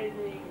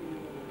raining.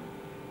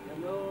 The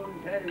moon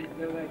tells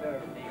the weather.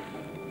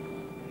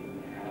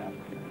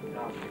 You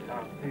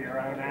can't see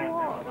around here.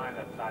 Never mind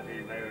the bloody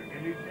moon.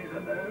 Can you see the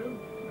moon?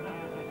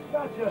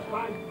 That's just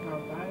fine, no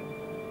bad.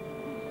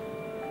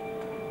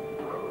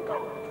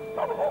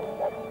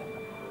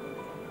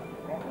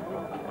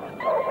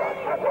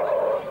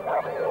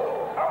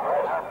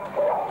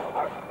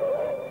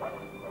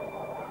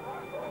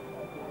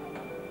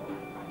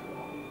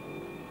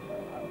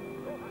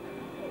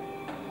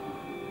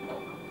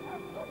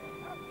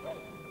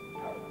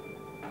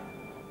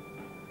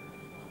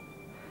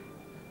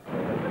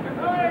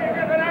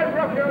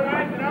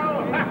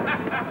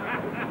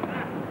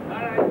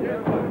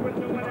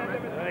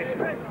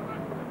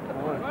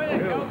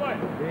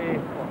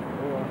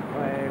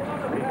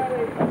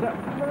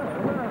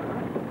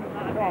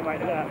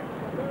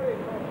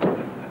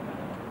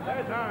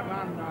 There's our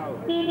man now.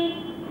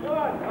 Come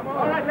on, come on.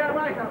 All right, there,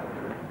 Michael.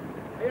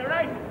 Are you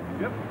right?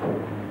 Yep.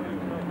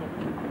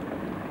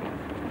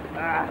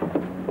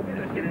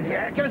 Let's get in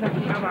here. Give us a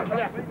come on,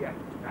 yeah.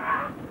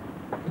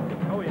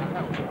 Oh,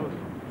 yeah.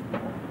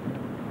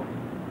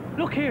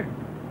 Look here.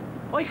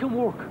 I can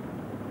work.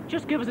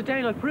 Just give us a day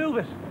and I'll prove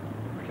it.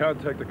 We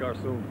can't take the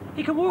garçon.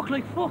 He can work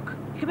like fuck.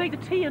 He can make the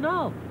tea and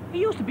all. He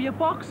used to be a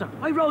boxer.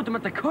 I rode him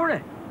at the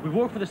curry. We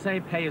work for the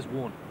same pay as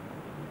one.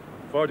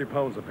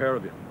 £40 a pair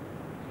of you.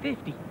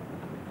 50.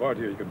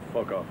 40 or you can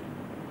fuck off.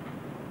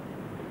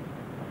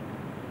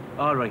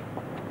 All right.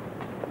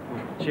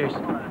 Cheers.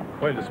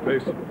 Find a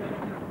space.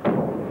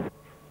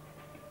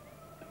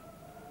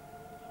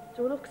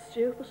 Do I look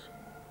stupid?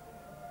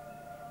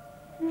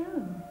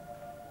 No.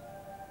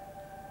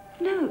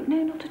 No,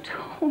 not at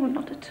all,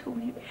 not at all.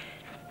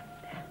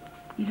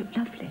 You look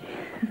lovely.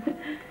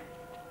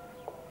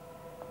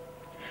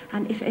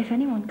 And if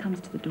anyone comes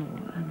to the door,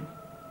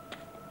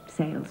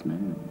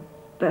 salesmen,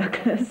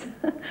 burglars,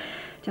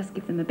 just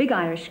give them a big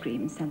Irish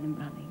scream and send them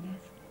running,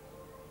 yes?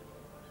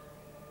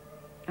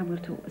 And we'll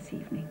talk this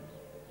evening.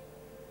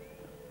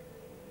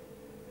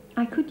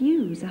 I could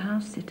use a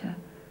house sitter.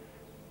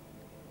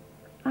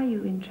 Are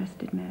you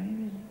interested, Mary,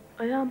 really?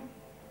 I am.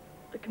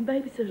 I can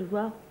babysit as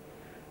well.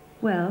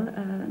 Well,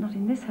 not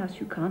in this house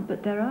you can't,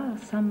 but there are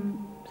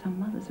some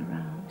mothers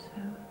around,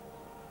 so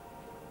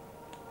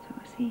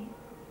I see.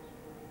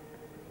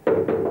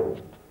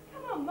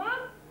 Come on, Mum.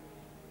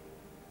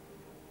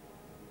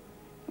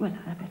 Well,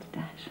 I better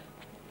dash.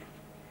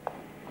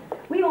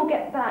 We all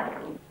get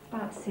back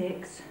about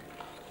 6.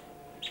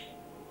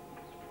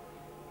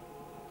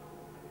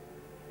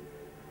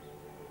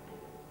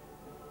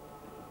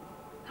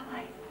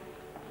 Bye.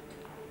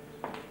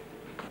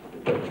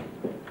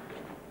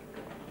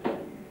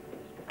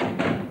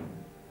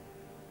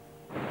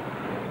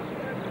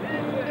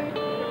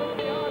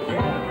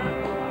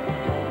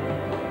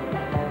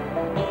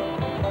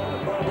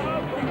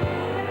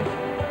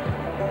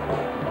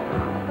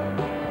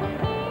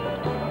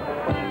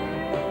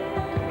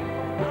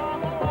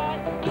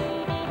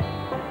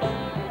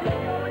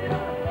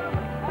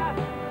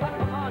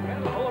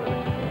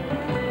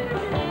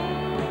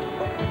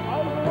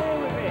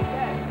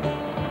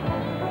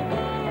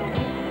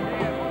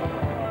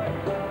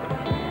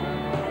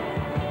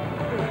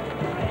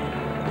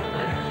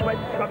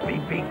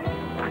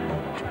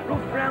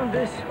 Rough round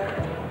this.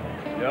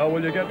 Yeah,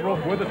 will you get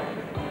rough with it?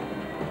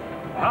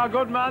 Ah,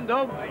 good man,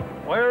 Dub.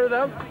 Wire it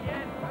out.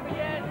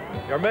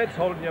 Your mate's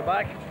holding you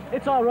back.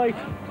 It's all right.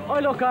 I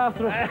look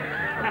after it.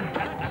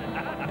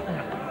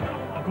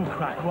 Good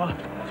crack, what?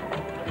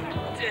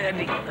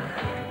 Deadly.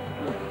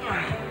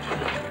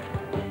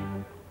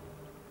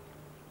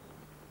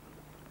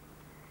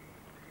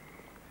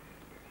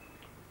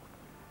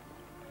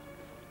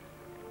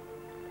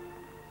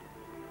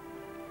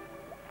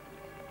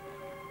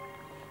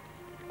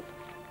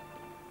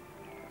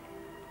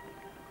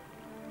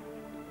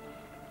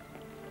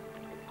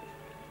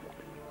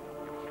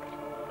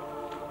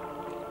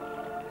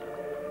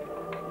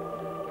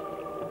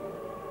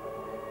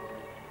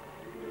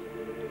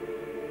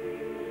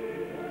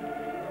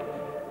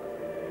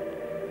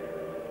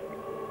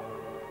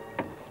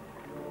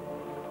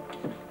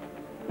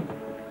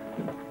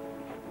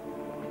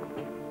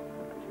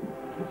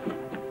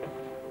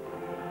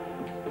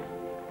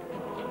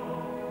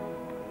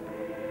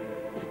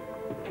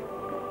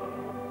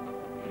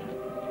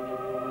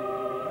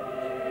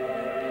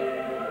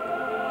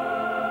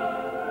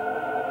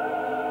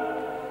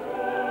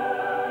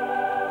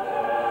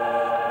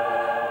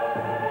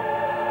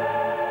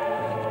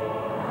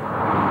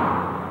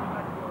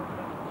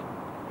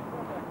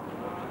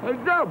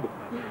 dub.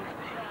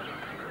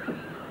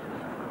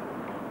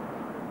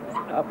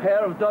 A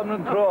pair of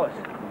Dublin Cross.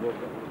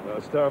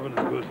 Starving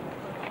is good.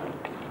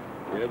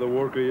 You're the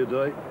worker, you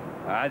die.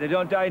 Ah, they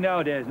don't die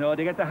nowadays, no.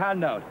 They get the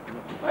handout.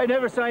 I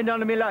never signed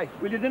on in my life.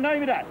 Will you deny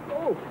me that?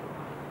 Oh.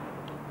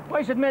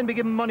 Why should men be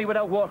given money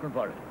without working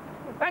for it?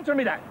 Answer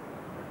me that.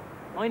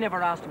 I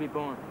never asked to be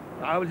born.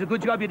 Ah, it was a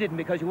good job you didn't,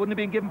 because you wouldn't have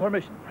been given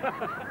permission.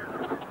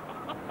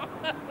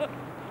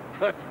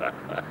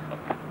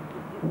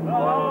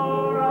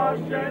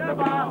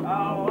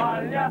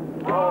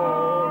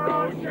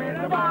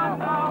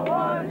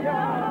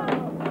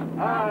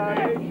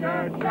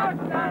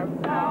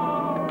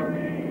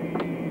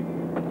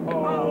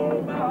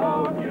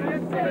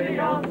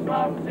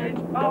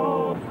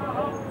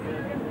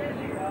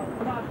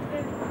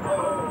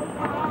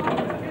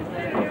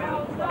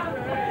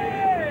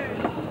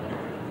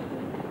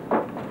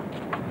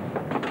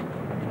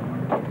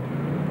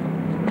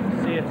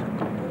 See it.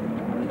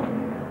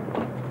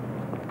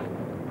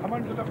 Come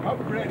on to the pub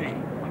ready.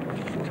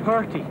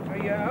 30.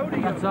 How do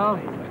you? That's all.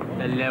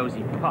 The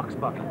lousy pox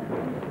bucket.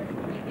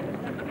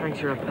 Thanks,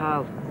 you're a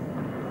pal.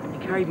 You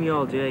carried me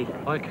all day.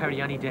 I'll carry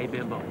you any day,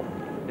 Bimbo.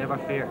 Never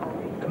fear.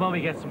 Come on,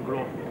 we get some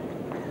grub.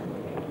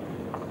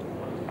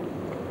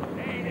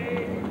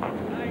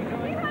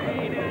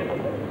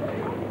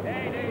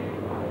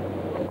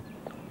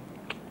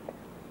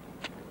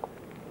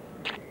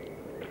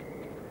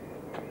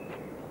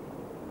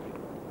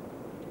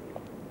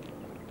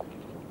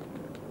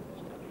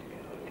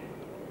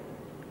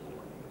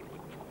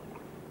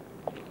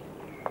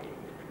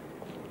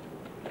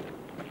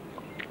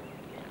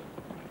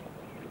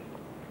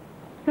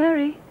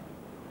 Mary,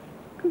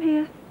 come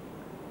here.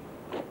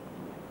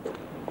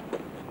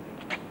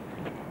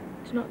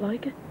 It's not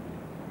like it.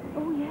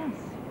 Oh, yes.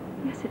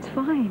 Yes, it's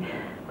fine.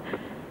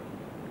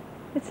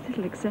 It's a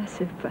little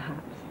excessive,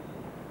 perhaps.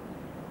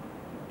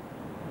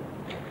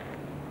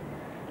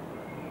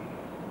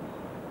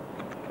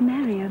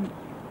 Mary,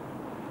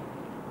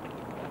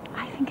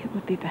 I think it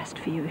would be best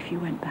for you if you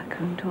went back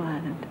home to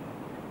Ireland.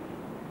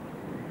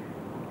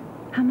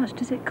 How much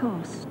does it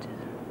cost?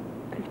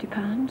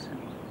 £50?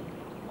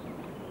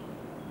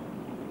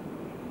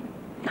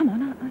 Come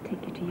on, I'll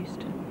take you to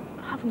Euston.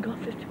 I haven't got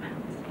 £50.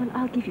 Well,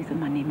 I'll give you the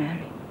money,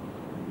 Mary.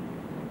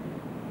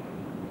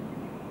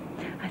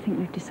 I think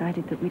we've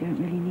decided that we don't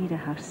really need a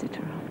house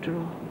sitter after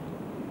all.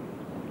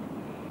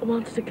 I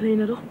wanted to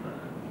clean it up.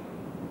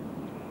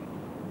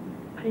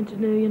 Paint it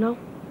new, you know.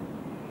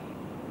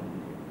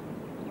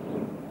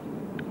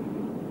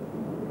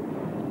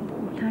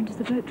 What time does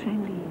the boat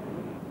train leave?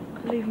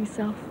 I leave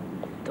myself.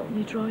 Don't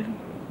need driving.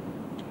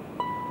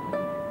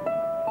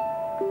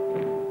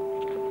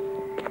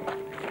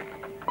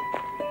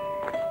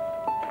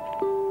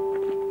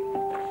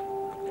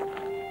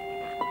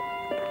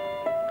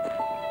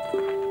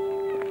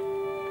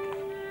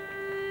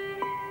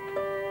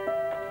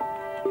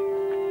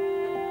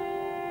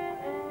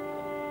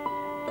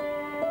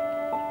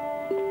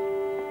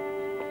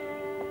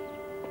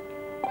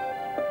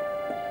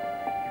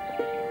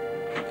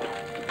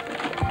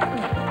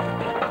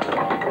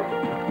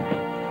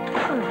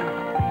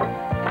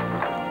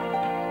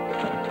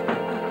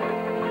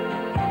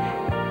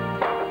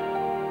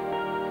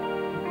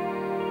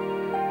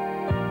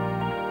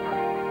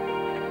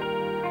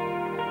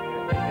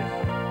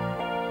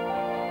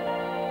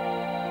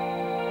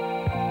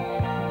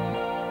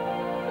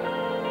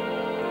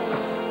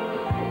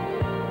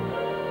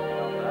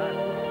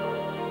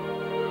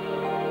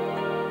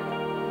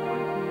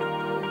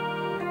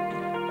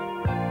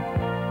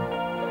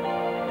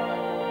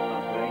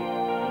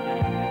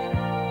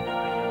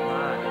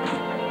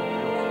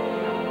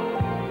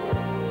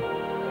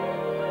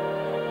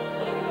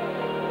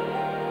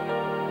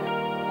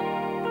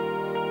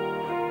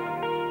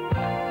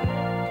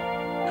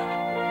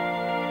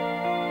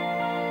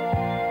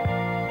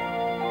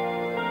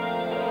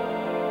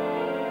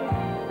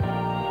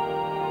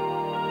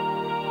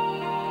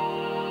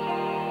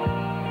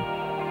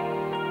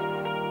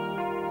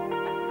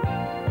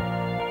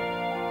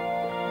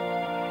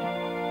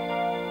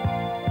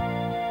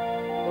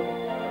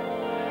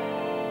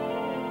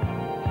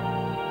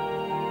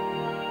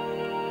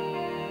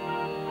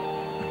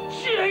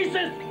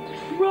 Jesus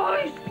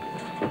Christ!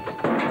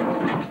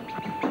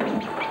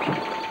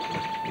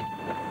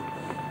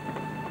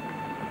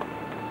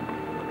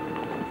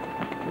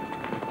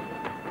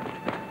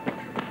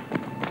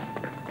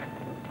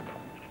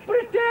 But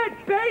a dead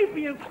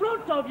baby in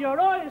front of your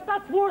eyes,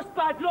 that's worse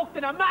bad luck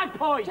than a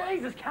magpie!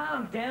 Jesus,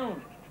 calm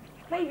down.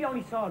 Maybe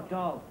only saw a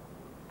doll.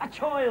 A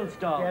child's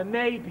doll. Yeah,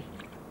 maybe.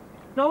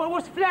 No, it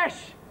was flesh.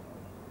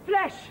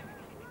 Flesh.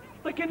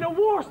 Like in the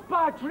worst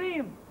bad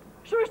dream.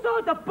 Sure, I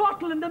saw the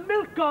bottle and the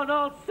milk gone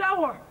all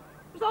sour.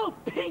 It was all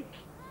pink.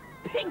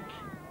 Pink.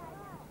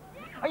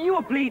 Are you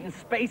a bleeding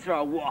spacer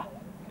or what?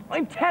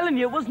 I'm telling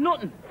you, it was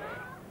nothing.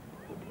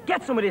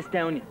 Get some of this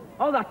down you.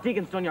 All that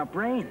digging's done your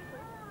brain.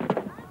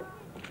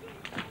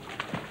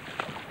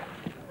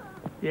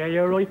 Yeah,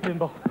 you're right,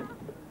 Bimbo.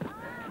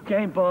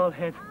 Game bald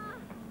head.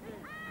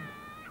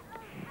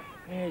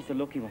 Here's the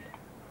lucky one.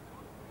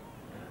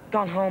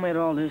 gone home out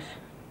of all this?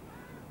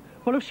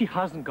 What if she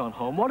hasn't gone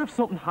home? What if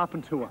something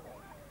happened to her?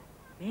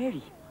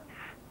 Mary,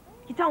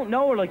 you don't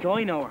know her like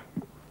I know her.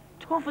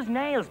 Tough as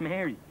nails,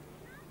 Mary.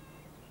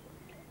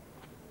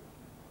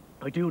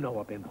 I do know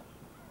her, Bimbo.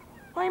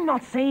 I'm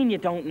not saying you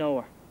don't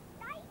know her.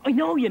 I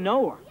know you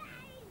know her.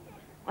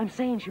 I'm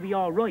saying she'll be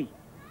all right.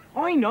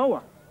 I know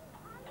her.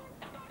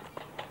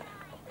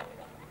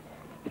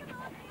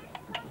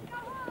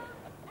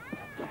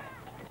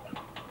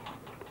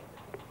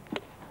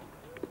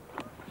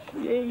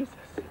 Jesus.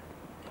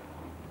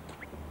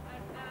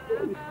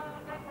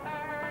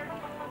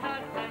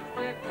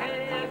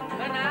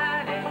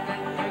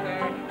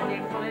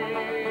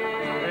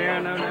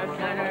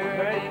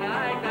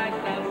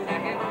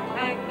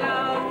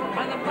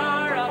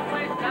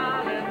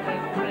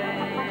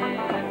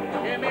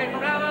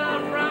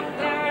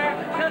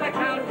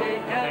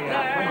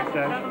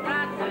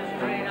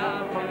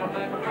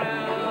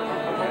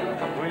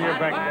 When you're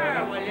back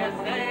there. Will you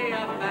stay a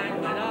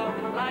banquet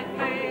up like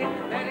me?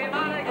 Benny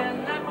Monaghan,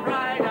 the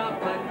pride of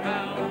the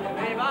town.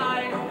 Hey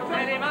boys,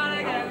 Benny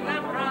Monaghan,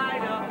 the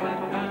pride of the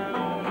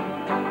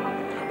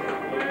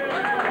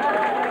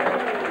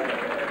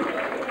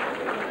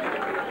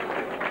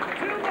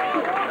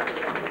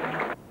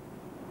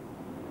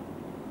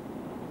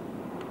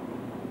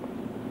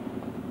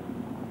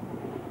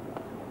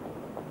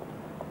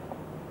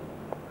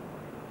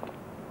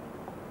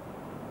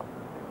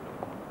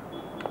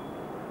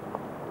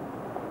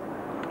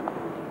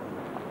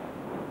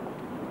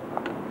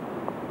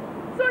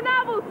Sir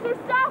Neville! Sir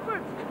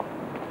Stafford!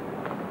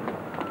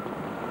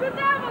 Sir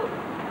Neville!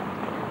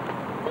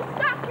 Sir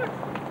Stafford!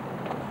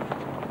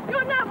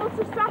 You're Neville,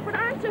 Sir Stafford,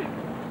 aren't you?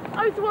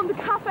 I was the one at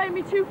the cafe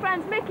with my two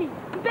friends, Mickey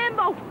and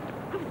Bimbo.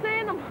 I've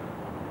seen them.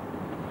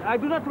 I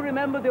do not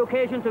remember the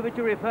occasion to which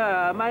you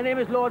refer. My name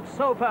is Lord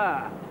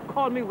Soper.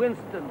 Call me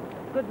Winston.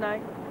 Good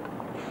night.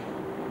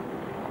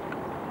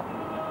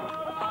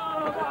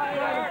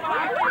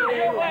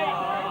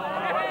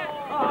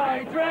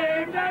 I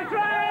dreamed, I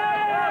dreamed!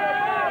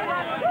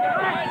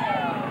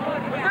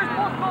 There's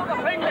possible the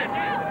penguin!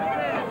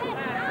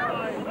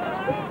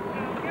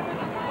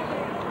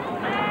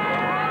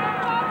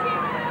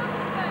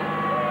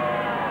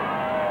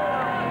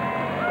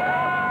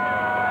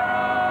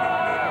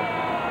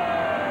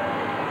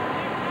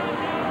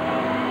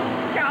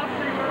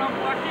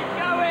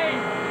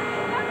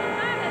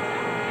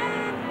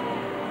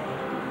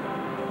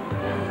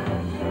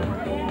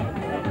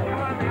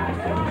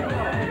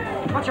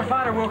 What's your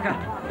father work at?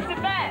 He's a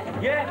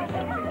vet.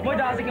 Yeah? My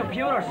dad's in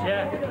computers.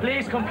 Yeah,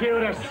 please,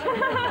 computers.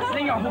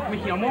 Sling your hook,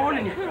 Mickey, I'm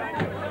warning you.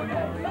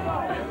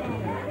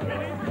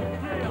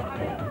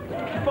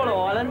 Follow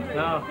Ireland?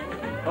 No,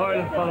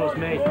 Ireland follows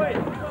me.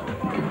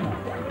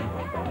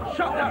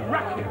 Shut that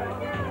racket!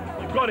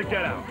 You've got to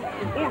get out.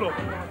 All of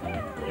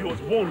you. You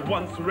was warned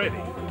once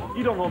already.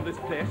 You don't own this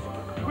place.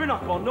 We're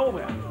not going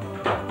nowhere.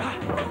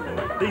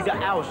 These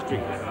are our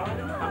streets.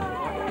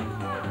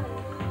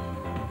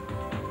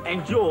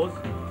 And yours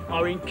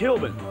are in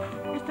Kilburn.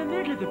 It's the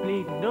middle of the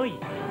bleeding night.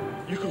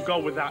 You can go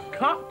without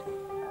cops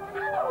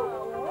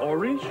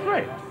or in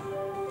shreds.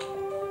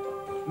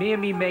 Me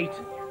and me mate,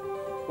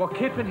 we're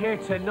kipping here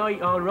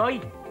tonight, all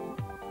right?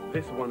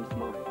 This one's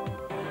mine.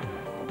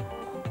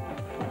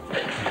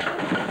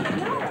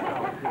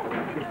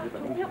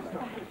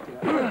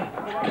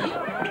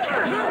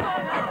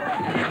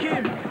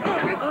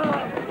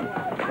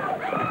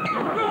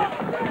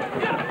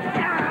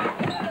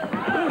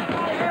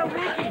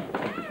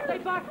 Stay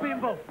back,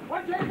 Bimbo.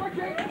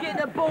 Get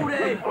the boat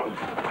in.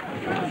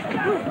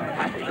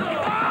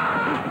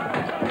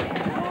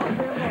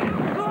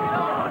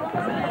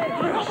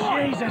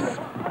 Jesus!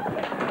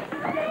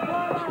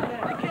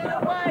 Get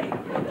away!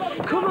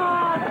 Come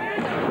on!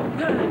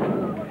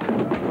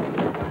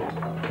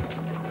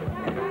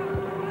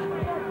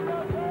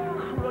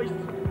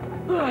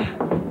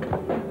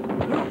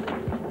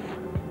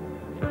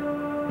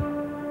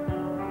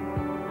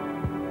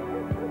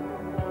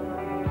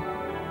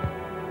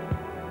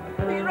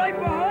 He's right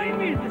behind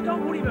me! Just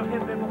don't worry about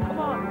him, Bimbo. Come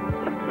on.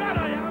 Bet I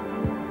am.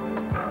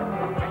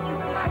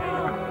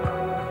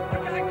 I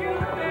can't get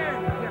up there.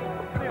 Here,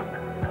 come here.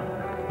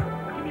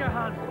 Give me your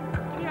hand.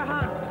 Give me your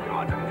hand.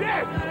 You're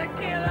dead! Gonna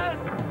kill us!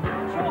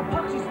 Show a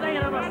poxy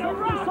slaying on us. Let's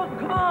do something.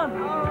 Come on.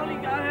 Oh, only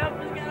God help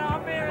us get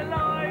off here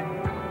alive.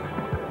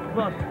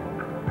 Come on.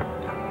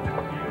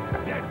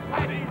 Dead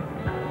fatty!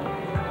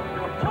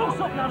 Throw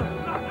something at him.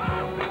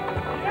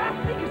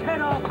 Take his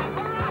head off.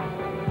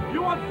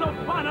 You want some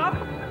fun, huh?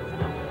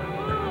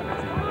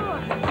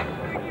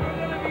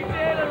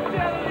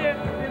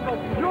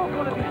 You're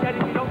gonna be dead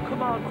if you don't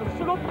come on, so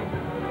shut up.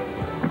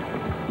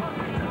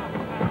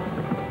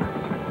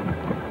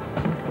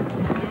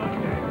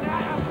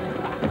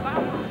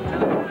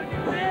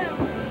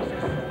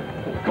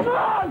 Come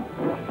on!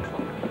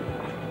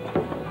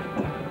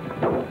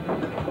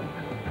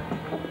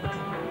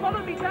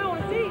 Follow me down,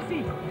 it's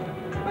easy.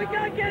 I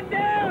can't get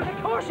down.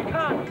 Of course you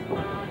can.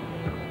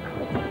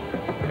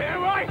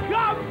 Here I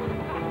come!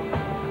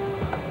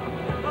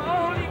 Oh,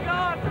 holy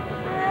God!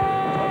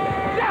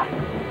 Yeah!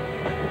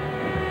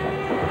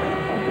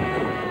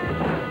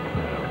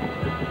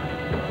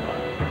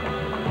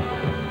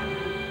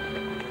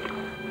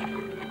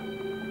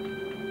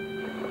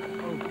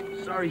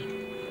 sorry.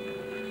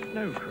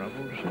 No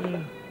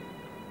troubles.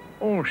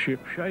 All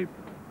ship shape.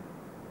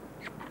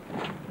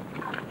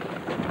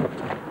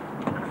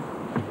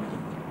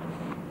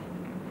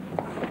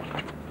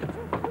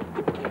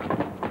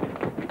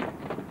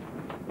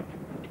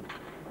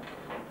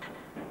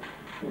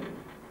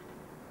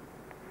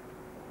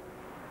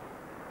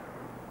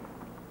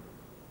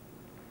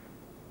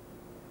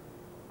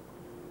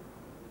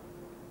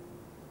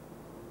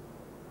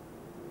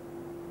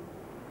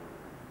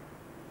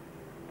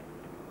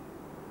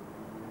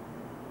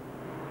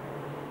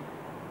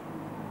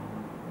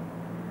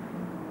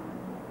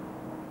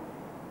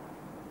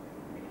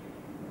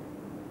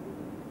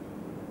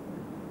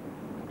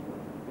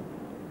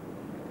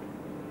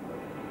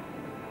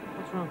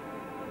 What's wrong?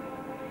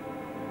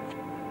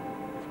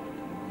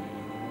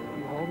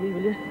 You hold me,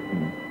 will you?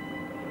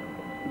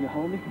 Will you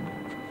hold me?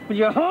 Will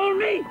you hold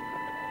me?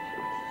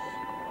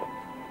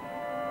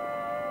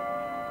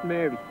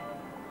 Mary.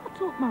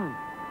 What's up, man?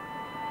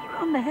 You're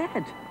on the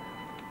head.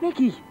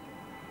 Nicky.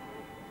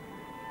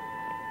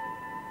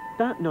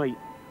 That night,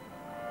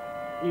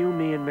 you,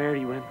 me and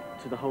Mary went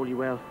to the Holy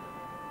Well.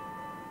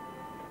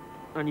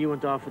 And you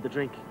went off with the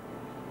drink.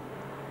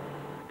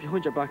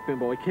 Behind your back,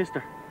 Bimbo, I kissed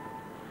her.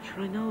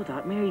 Sure, I know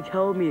that. Mary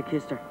told me you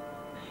kissed her.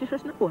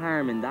 There's no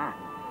harm in that.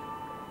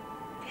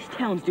 This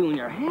town's doing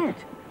your head.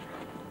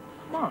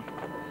 Come on.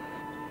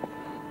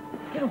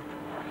 Get up.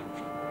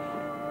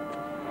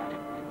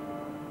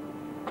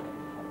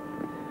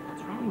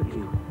 What's wrong with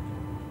you?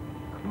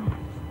 Come on.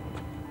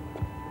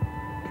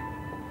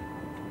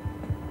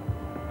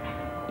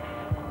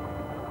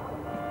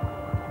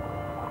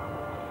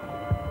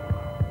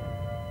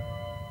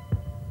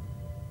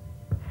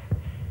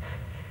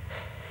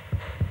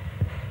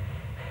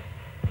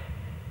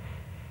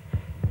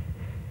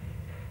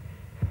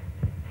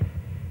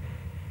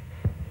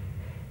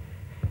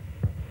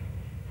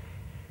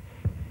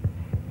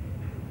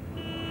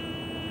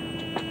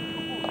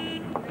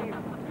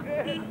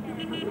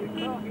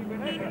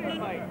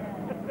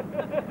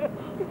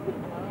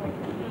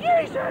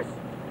 Jesus!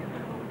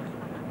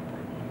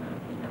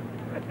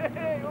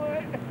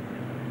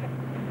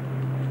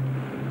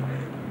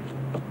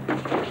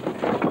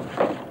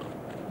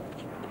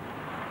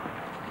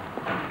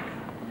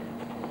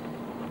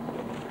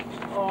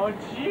 Oh,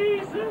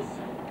 Jesus!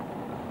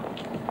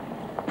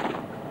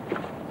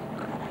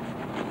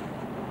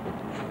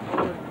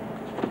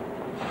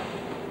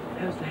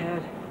 How's the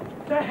head?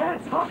 The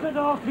head's hopping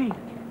off me!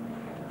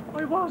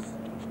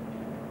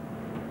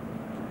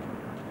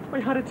 I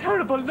had a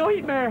terrible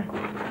nightmare.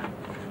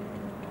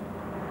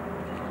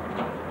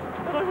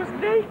 And I was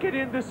naked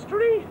in the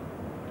street.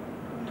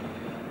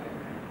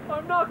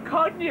 I'm not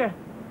cutting you.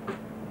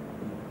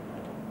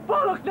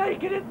 Bollock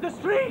naked in the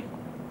street.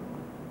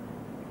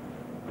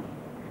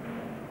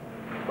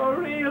 For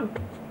real.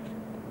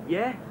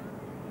 Yeah?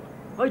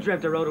 I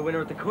dreamt I rode a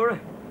winner at the Curragh.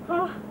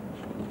 Huh?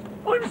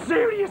 I'm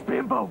serious,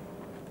 Bimbo.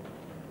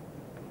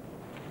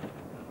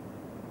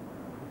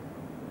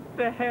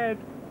 The head.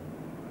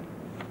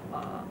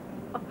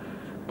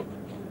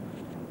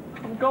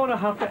 I'm gonna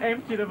have to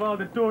empty it of all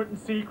the dirt and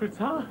secrets,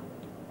 huh?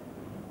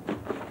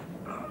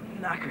 I'm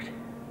knackered.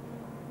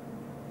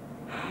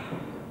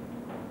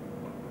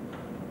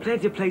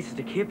 Plenty of places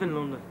to keep in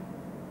London.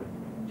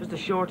 Just a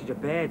shortage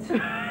of beds.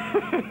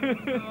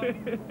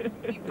 My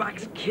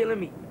back's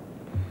killing me.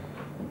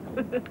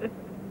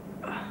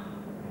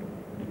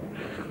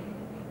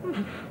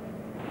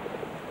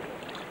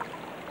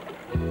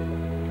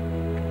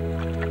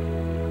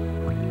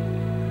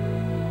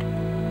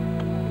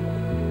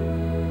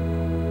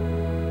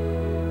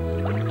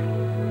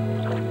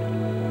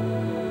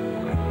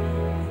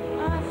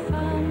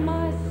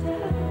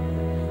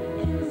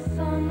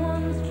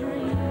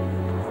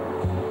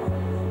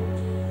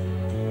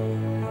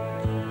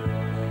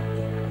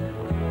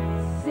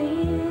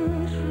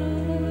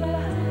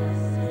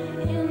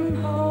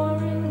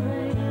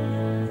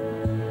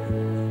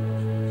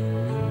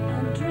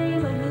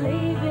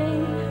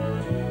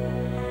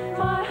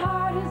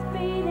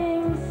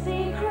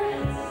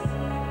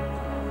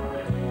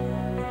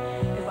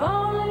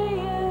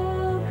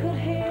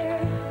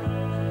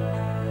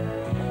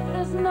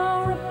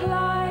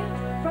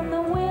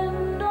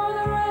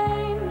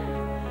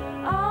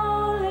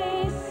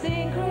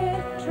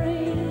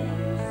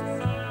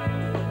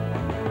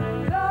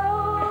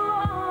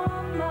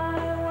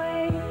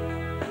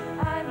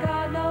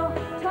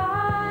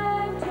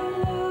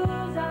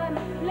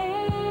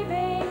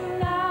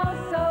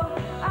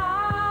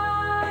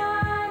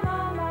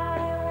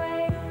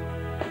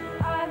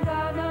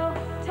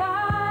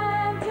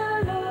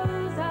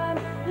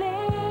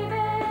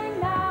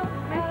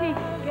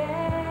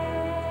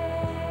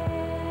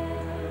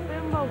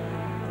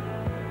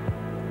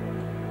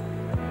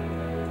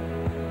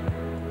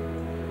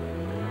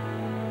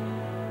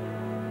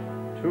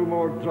 Two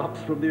more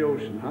drops from the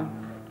ocean, huh?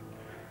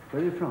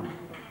 Where are you from?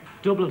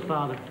 Dublin,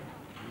 Father.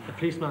 The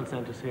policeman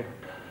sent us here.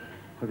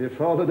 Have you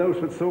fallen out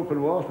with soap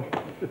and water?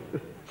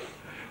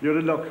 You're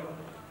in luck.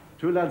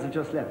 Two lads have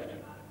just left.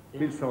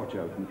 We'll sort you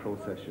out in the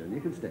procession.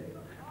 You can stay.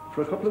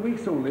 For a couple of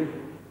weeks only,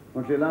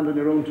 until you land on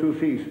your own 2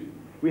 feet.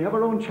 We have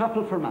our own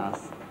chapel for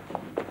Mass.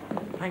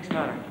 Thanks,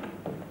 Father.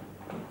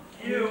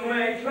 You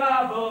may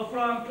travel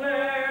from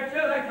Clare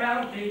to the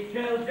county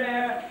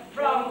Kildare,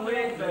 from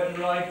Whitland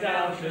right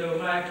down to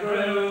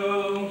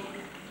Macroom.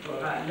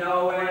 But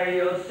nowhere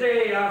you'll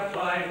see a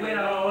fine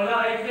widow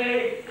like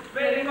me,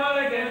 spitting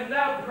mulligan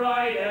the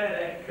pride of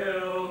the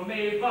cool,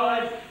 me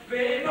boys,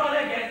 spitting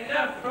mulligan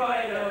the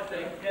pride of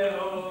the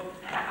cool.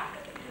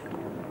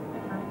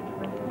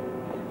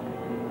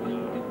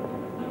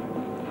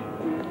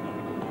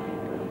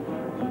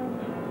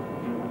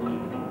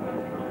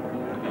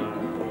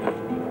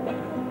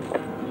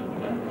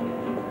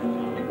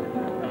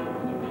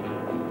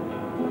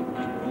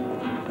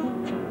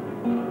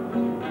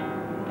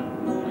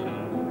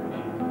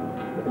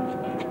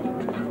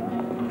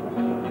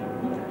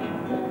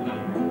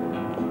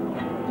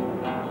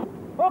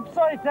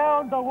 Upside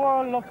down, the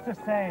world looks the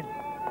same.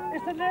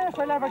 It's the nearest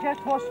I'll ever get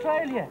to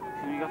Australia.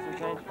 You got some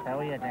change? How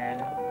are you,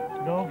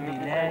 darling? Lovely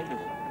legs.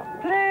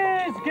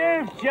 Please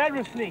give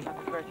generously.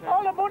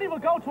 All the money will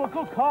go to a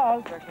good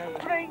cause.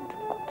 Drink,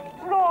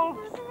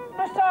 drugs,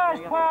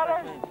 massage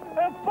parlours,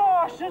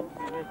 abortions.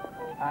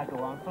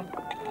 Go on, son.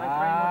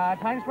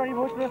 Thanks very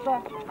much,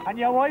 mister. And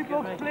your wife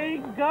looks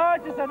bleeding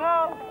gorgeous and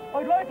all.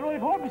 I'd like to ride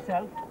home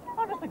myself.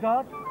 Honest to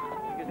God.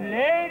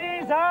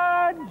 Ladies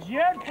and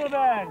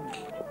gentlemen,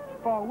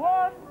 for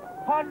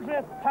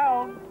 £100,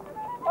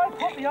 I'll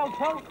put the old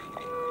coat.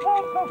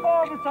 One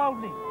performance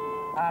only.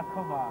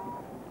 Come on.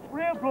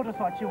 Real blood is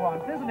what you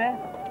want, isn't it?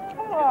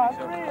 Come on,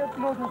 real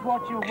blood is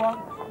what you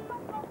want.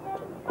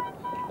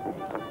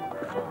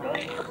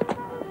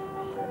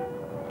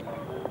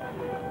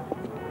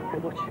 How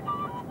much?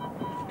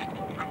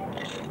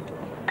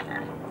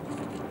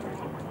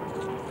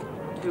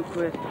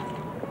 £2.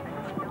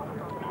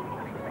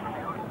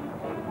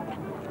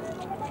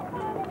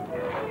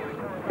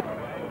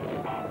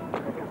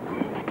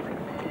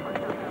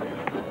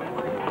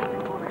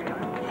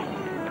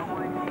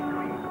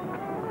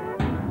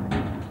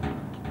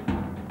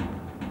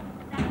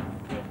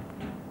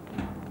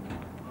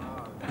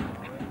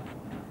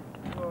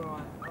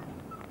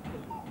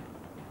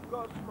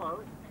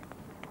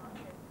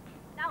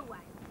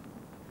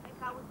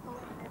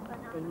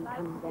 Then he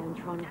come down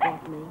trying to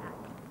grab me,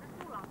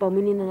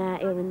 bombing in and out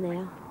here and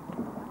there.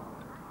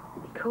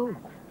 Be cool.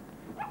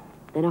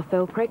 Then I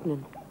fell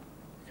pregnant.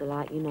 So,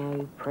 like, you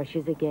know,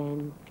 pressures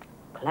again,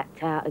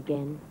 clapped out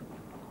again.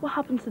 What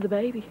happened to the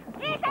baby?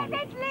 He says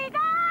it's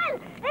legal!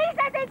 He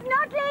says it's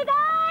not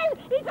legal!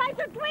 He tries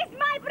to twist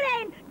my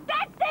brain!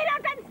 Dead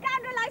dirt and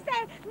scandal, I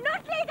say!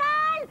 Not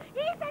legal!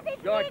 He says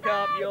it's legal! Shut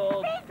up, you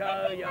old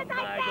cow, you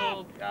mad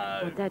old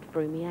cow! My dad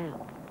threw me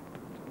out.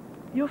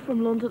 You're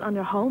from London and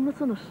you're homeless,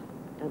 isn't it?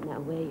 Don't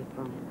matter where you're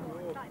from.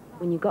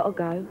 When you gotta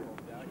go,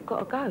 you've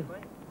gotta go.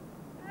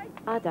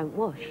 I don't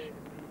wash.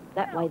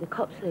 That way the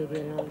cops leave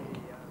you alone.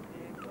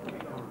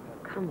 Oh,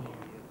 come here.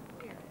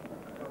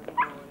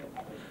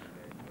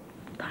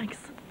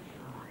 Thanks.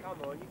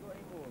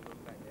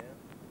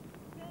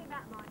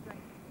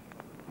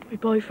 My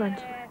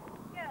boyfriend.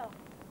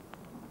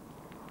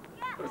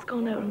 I was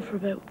going out with him for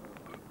about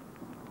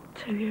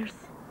 2 years.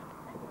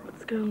 At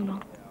school and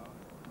all.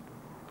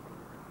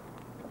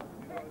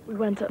 We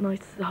went at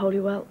night to the Holy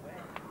Well.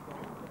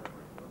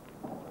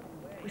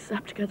 We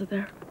slept together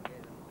there.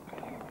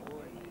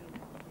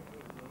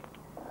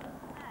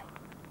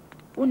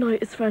 One night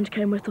his friend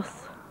came with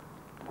us.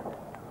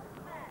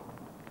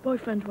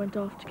 Boyfriend went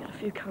off to get a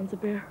few cans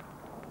of beer.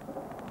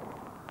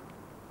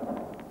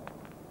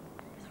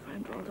 His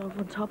friend rolled over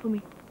on top of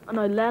me, and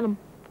I let him.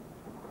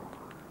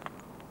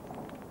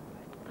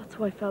 That's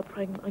why I fell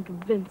pregnant, I'm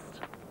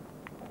convinced.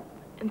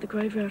 In the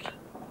graveyard.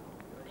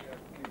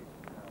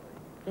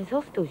 There's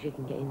hostels you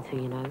can get into,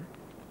 you know.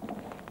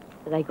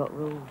 But they got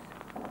rules.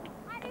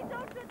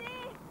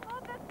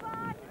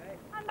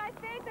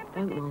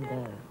 Don't mind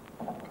her.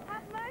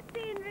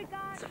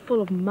 It's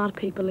full of mad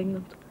people,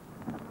 England.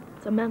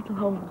 It's a mental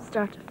home from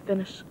start to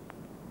finish.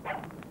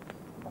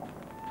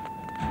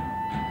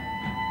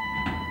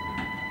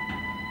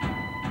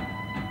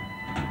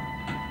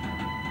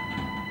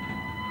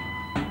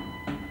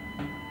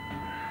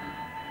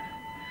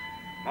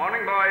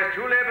 Morning, boys.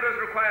 2 labourers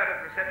required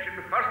at reception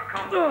with first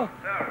contact,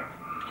 sir.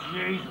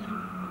 Jesus.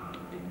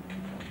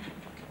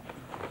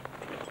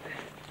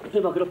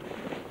 Get up, get up.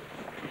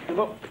 Get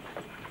up.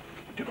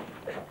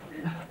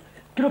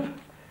 Get up.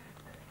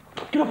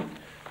 Get up.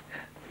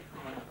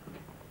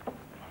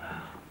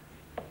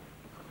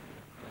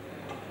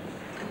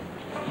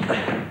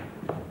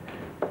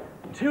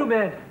 Two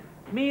men.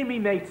 Me and me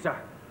mate, sir.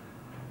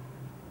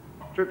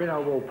 Stripping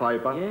out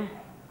wallpaper. Yeah.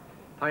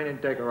 Painting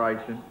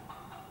decoration.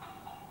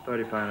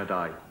 £30 a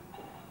day.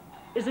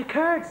 Is it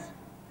cards,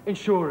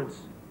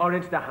 insurance, or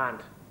into the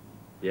hand?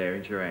 Yeah,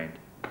 into your hand.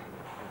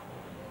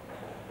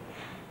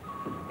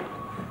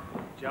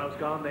 Job's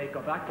gone, mate.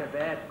 Go back to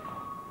bed.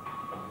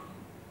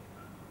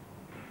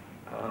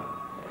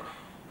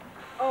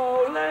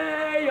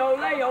 Ole,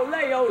 ole,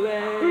 ole,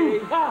 ole.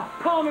 Ooh, ah,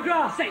 Paul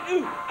McGrath. Say,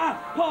 ooh, ah,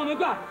 Paul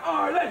McGrath.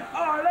 Ireland,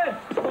 Ireland.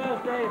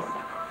 12 days.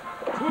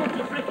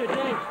 20 frick a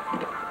day.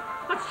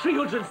 That's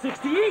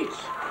 360 each.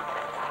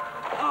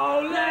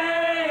 Ole,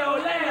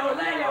 ole,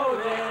 ole,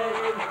 ole.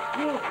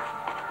 Look,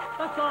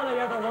 that's all I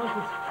ever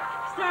wanted.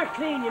 Start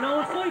clean, you know,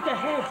 and fight the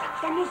head.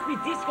 There must be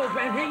discos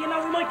around here, you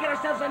know, we might get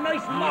ourselves a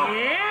nice mop.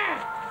 Yeah!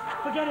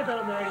 Forget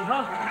about Mary,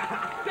 huh?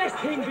 Best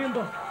thing,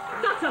 Bimbo.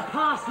 That's a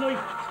past life.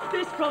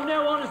 This from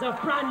now on is a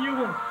brand new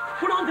one.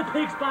 Put on the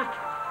pig's back.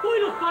 Why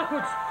look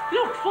backwards?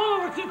 Look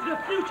forwards into the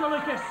future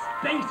like a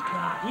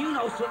spacecraft. You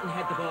know something,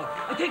 head the ball.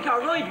 I think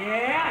you're right.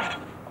 Yeah!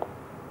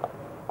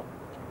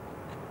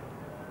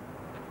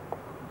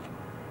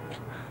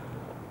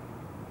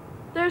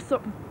 There's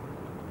something.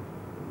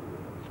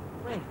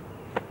 Wait.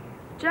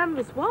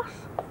 Generous what?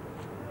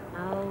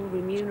 Oh,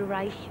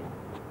 remuneration.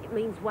 It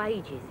means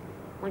wages.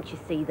 Once you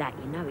see that,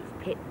 you know it's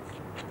pittance.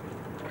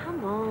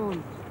 Come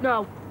on.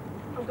 No.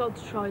 I'm going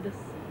to try this.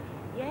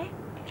 Yeah?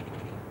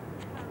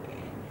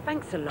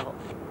 Thanks a lot.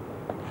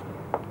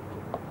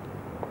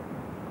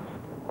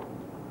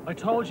 I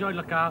told you I'd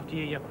look after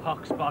you, you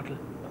pox bottle.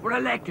 We're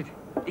elected.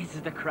 This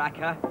is the crack,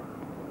 huh?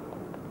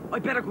 I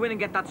better go in and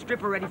get that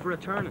stripper ready for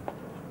returning.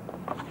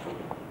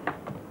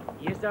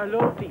 Yes, are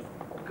lovely.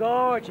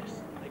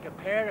 Gorgeous. Like a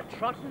pair of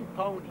trotting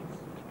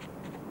ponies.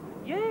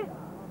 Yeah.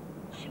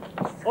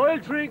 Jeez. I'll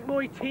drink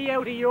my tea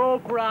out of your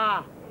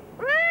bra.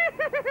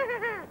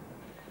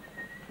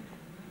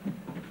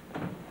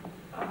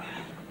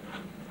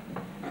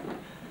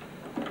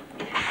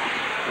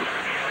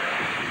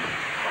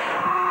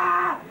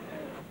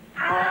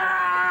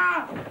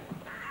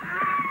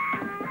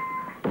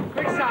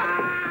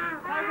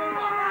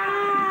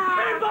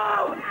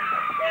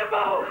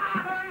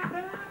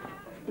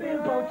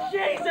 Bimbo,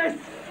 Jesus!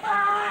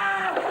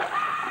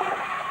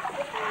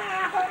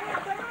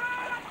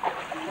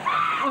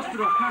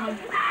 Hospital, Canon.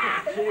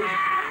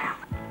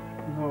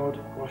 Lord,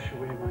 wash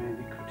away my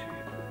iniquity.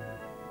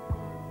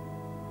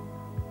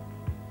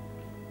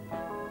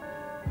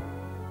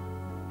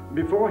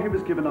 Before he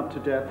was given up to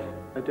death,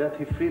 a death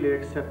he freely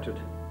accepted,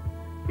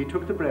 he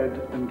took the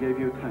bread and gave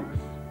you thanks.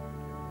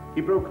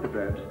 He broke the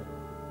bread,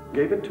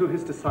 gave it to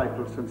his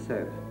disciples and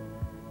said,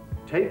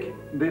 "Take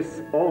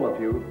this, all of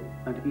you,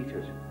 and eat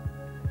it.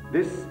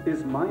 This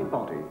is my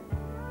body,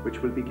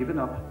 which will be given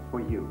up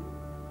for you."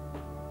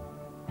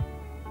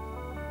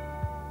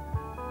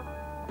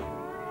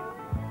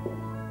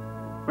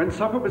 When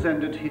supper was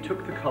ended, he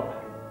took the cup,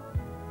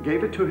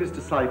 gave it to his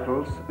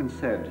disciples, and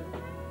said,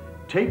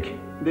 "Take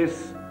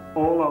this,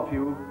 all of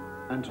you,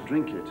 and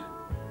drink it.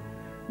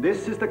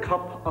 This is the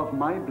cup of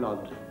my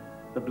blood,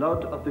 the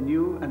blood of the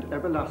new and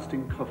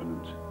everlasting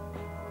covenant.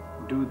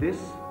 Do this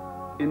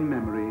in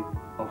memory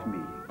of me."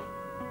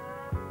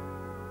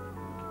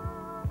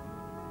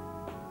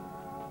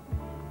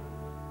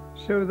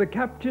 So the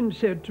captain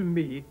said to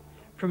me,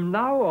 "From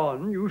now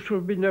on you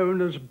shall be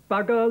known as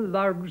Bugger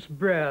Lugs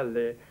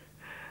Braley."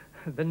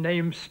 The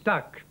name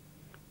stuck.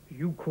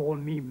 You call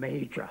me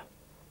Major.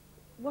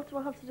 What do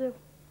I have to do?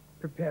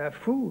 Prepare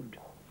food.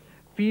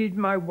 Feed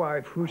my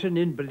wife, who's an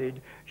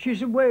invalid.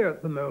 She's away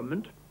at the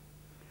moment.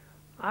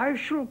 I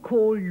shall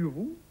call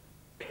you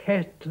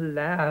Pet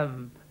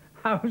Lamb.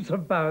 How's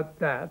about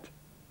that?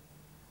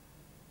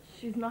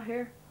 She's not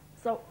here,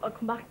 so I'll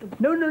come back to...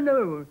 No, no,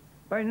 no.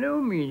 By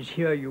no means.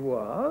 Here you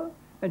are,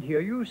 and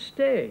here you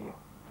stay.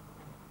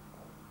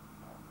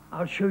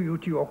 I'll show you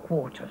to your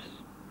quarters.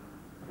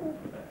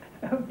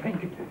 Oh,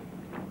 thank you.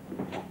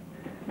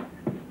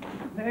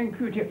 Thank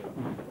you, dear.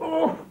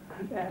 Oh,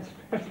 that's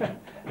better.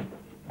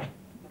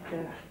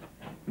 Yeah.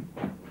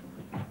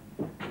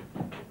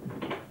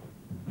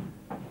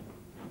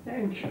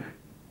 Thank you.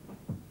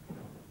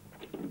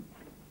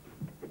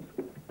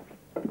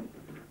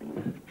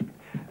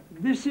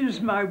 This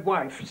is my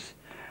wife's.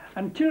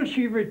 Until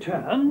she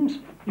returns,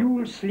 you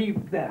will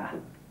sleep there.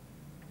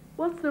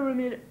 What's the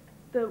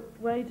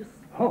wages?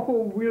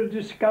 Oh, we'll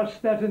discuss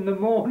that in the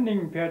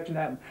morning, Pet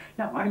Lamb.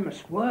 Now I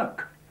must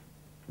work.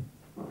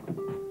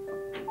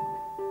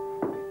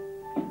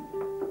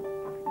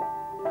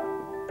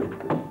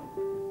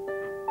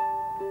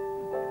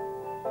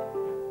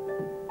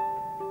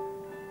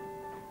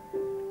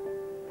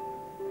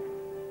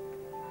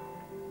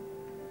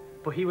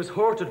 But he was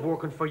hurted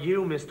working for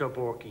you, Mr.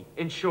 Borky.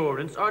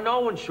 Insurance or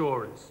no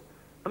insurance.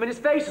 I mean, his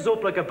face is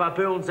up like a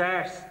baboon's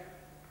arse.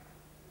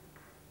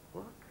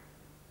 What?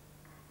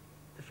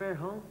 The fare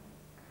home?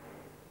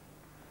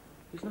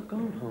 He's not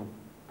going home.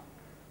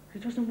 He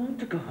doesn't want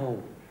to go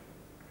home.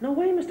 No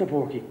way, Mr.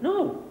 Borky.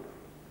 No.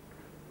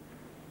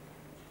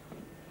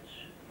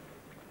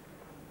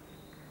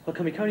 Well,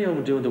 can we carry on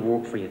with doing the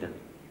work for you then?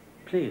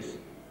 Please.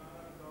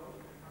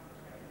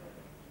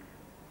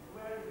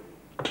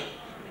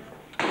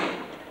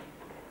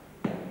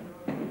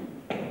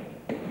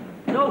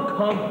 No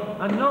come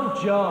and no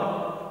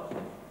job.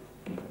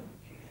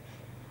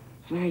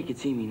 Mary could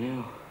see me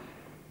now.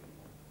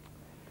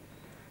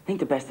 I think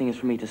the best thing is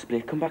for me to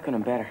split. Come back when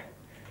I'm better.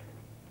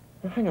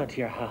 Now hang on to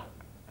your hat.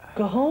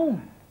 Go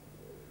home.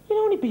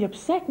 You'd only be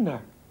upsetting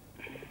her.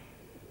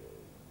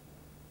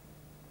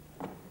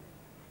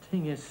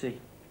 Thing is, see,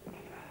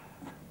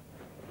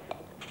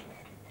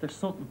 there's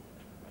something.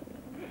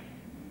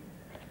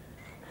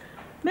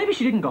 Maybe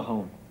she didn't go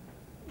home.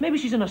 Maybe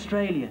she's in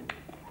Australia.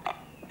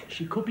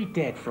 She could be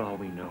dead for all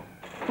we know.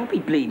 Don't be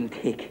bleeding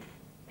thick.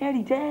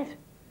 Nearly dead.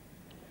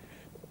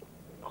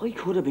 I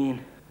could have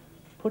been.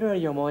 Put her out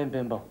of your mind,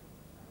 Bimbo.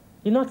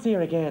 You'll not see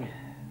her again.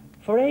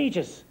 For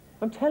ages.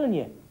 I'm telling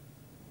you.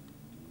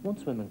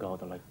 Once women go,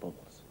 they're like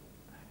bubbles.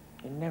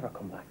 They never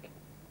come back.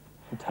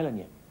 I'm telling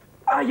you.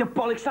 Ah, you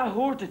bollocks, that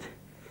hurt it.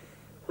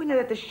 Why not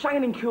let the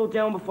shining cool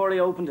down before I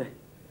opened it?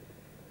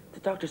 The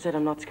doctor said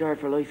I'm not scarred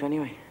for life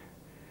anyway.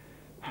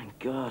 Thank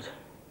God.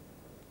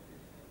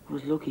 I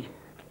was lucky.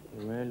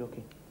 You were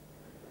lucky.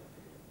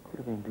 Could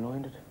have been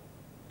blinded.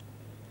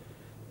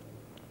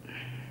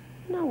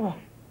 You know what?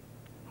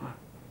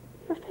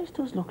 Your face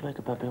does look like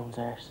a baboon's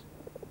arse.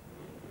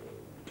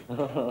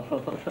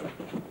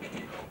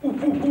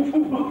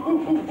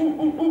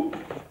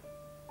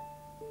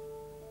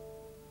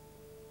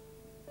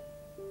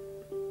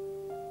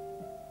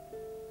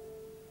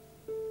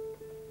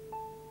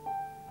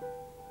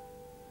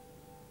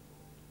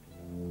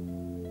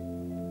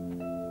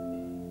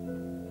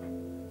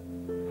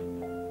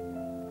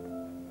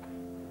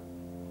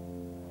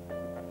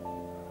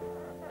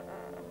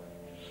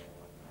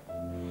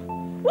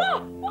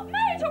 What,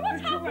 Major?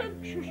 What's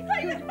happened?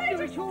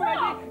 Major,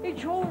 stop!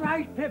 It's all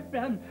right,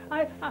 Peplan.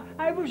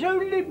 I was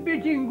only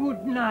bidding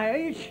good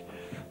night.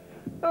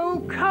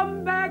 Oh,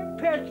 come back,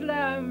 pet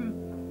lamb,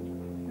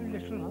 you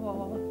little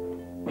whore.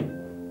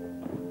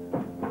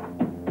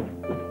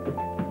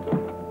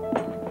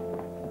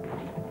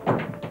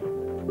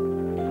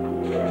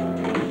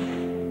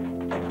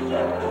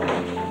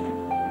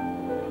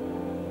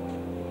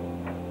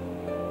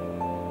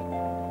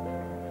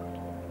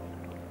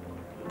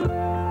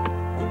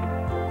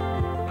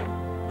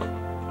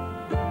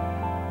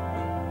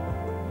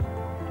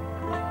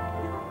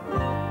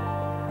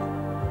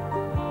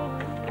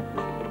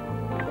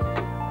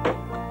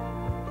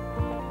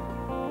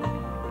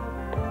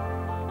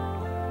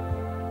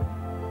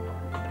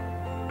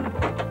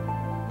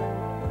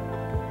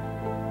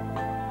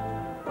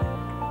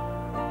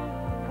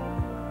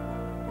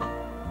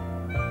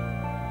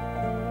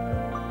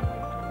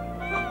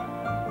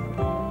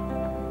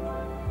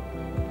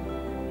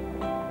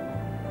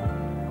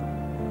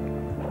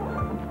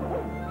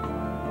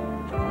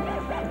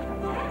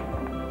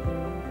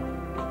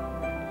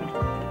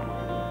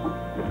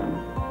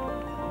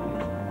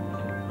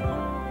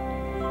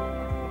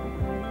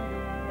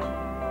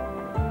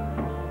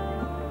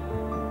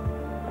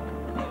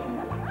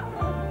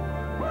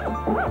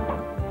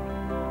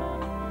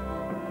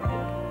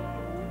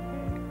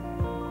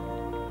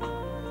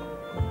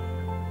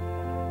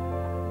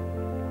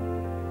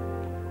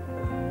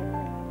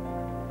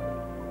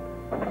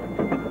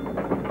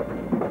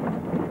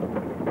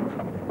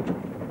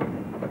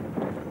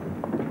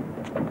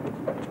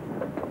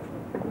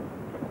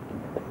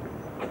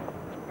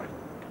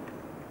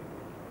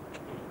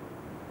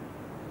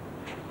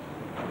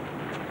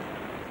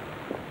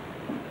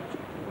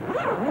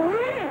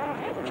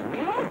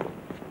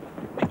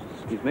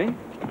 Excuse me?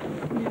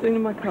 What are you doing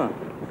in my car?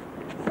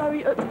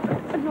 Sorry, I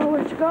know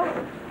where to go.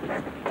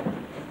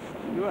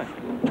 You right?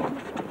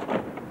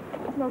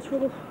 No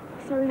trouble.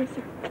 Sorry,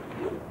 mister.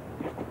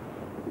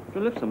 Do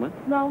you live somewhere?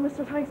 No,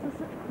 mister, thanks,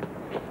 mister.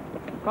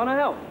 Can't I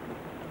help?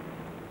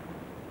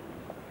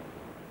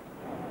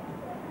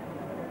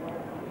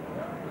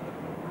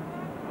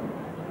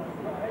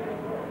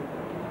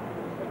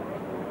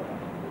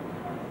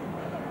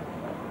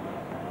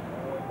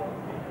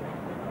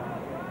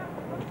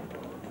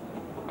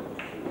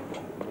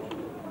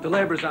 The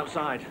labourers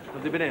outside.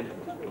 Have they been in?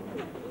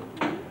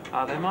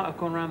 They might have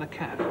gone round the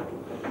cab.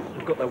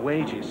 They've got their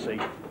wages, see.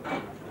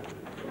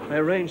 I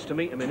arranged to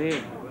meet them in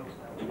here.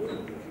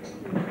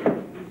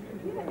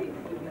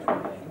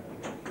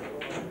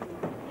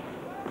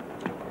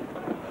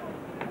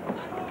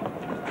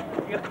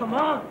 Yeah, come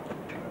on!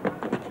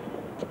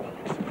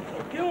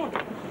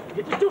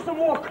 You just do some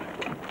work!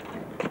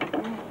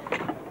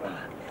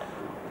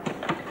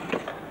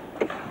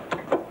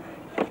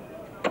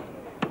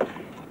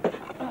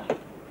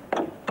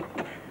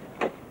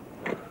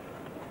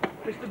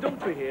 Mr.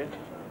 Dumfries here?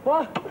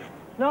 What?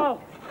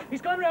 No.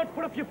 He's gone around to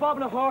put a few bob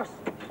on a horse.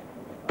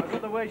 I've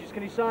got the wages.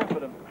 Can you sign for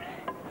them?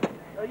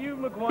 Are you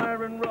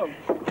Maguire and Roach?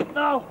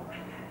 No.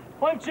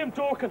 I'm Jim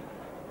Dorkin.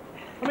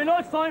 I mean,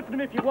 I'll sign for them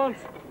if you want.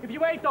 If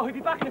you wait, though, he'll be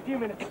back in a few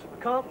minutes.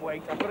 I can't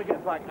wait. I've got to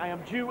get back. I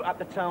am due at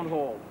the town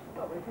hall.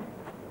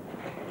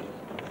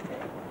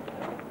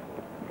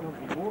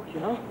 Lovely work, you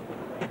know.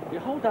 You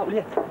hold that, will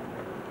you?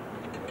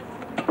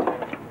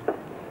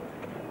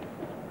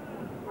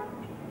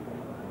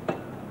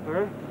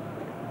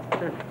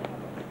 Here.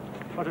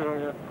 Put it on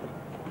here.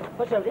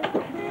 What's that, yeah?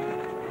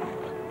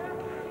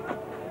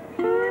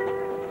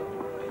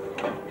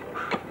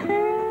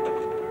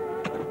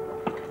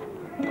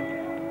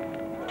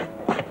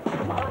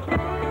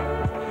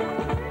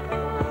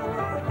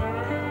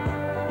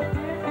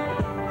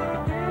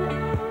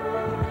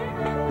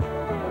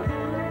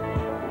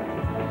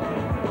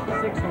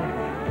 $600.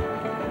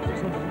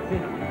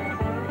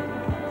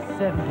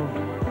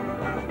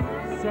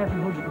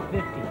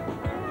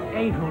 750,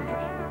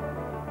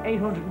 800,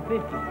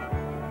 850,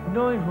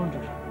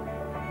 900,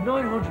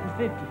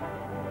 950,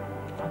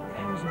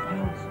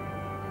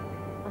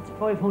 £1,000. That's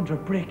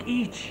 500 brick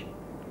each.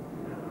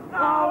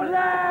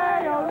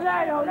 Olé,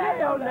 olé,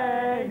 olé,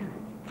 olé.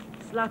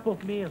 Slap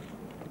up meal,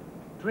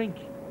 drink,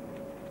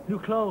 new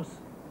clothes,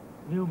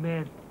 new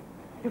men.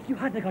 If you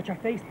hadn't got your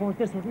face burnt,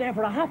 this would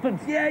never have happened.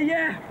 Yeah,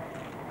 yeah.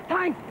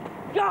 Thank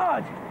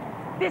God.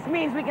 This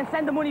means we can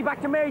send the money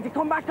back to Mary to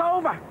come back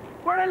over.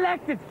 We're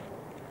elected.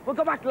 We'll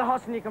go back to the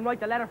house and you can write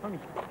the letter for me.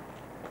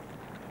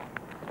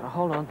 Now,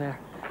 hold on there.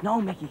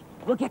 No, Mickey.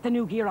 We'll get the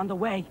new gear on the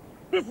way.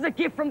 This is a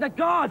gift from the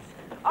gods.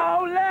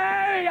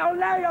 Olé,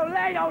 olé,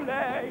 olé,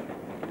 olé.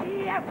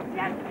 Yes,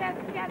 yes, yes,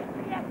 yes,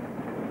 yes.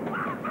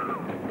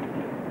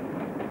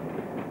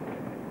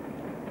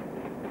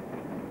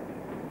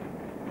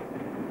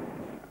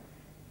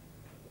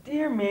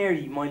 Dear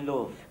Mary, my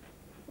love,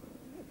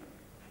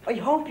 I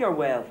hope you're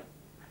well,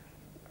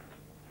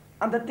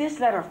 and that this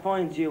letter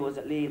finds you as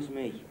it leaves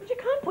me. But you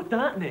can't put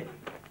that in it.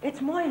 It's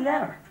my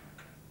letter.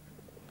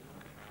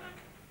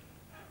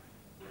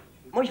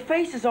 My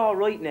face is all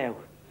right now,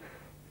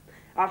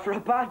 after a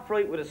bad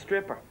fright with a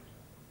stripper.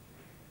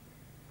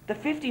 The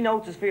 50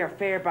 notes is for your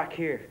fare back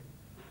here,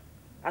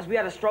 as we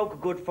had a stroke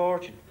of good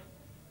fortune.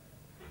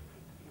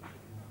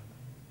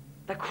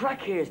 The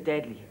crack here is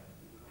deadly,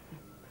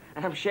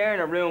 and I'm sharing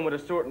a room with a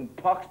certain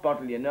pox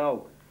bottle you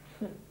know.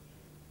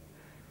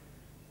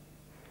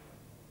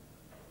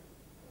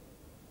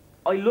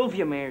 I love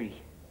you, Mary.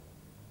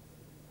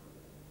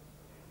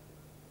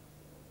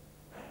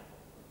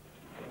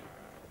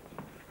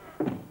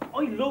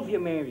 I love you,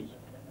 Mary.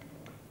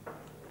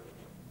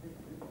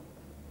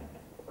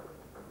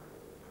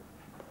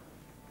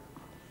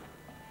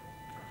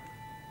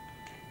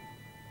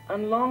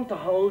 And long to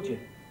hold you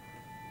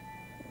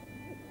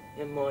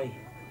in my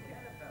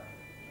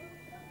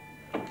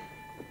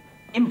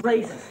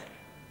embraces.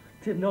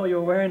 Didn't know you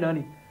were wearing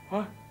any.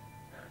 Huh?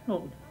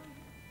 Nothing.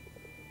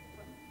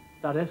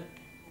 That it?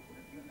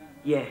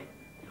 Yeah.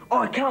 Oh,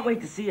 I can't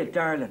wait to see you,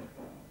 darling.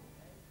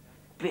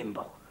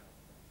 Bimbo.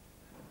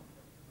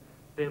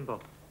 Bimbo.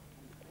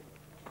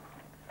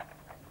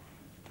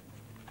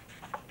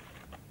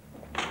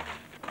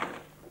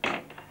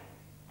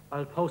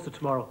 I'll post it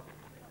tomorrow.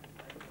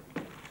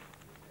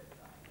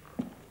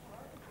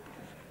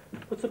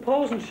 But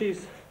supposing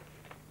she's...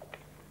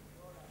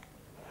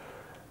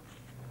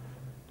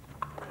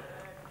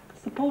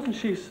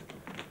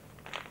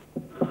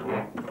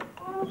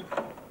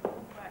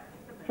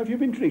 Have you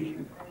been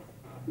drinking?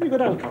 Have you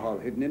got alcohol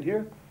hidden in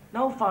here?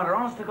 No, Father.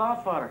 Honest to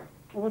God, Father.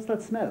 Well, what's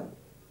that smell?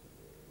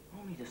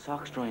 Only the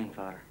socks drying,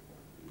 Father.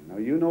 Now,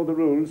 you know the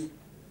rules.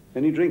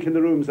 Any drink in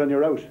the rooms and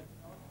you're out.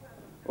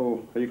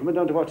 Oh, are you coming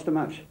down to watch the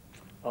match?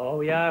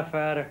 Oh, yeah,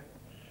 Father.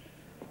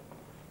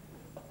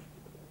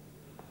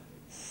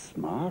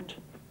 Smart.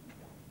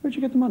 Where'd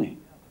you get the money?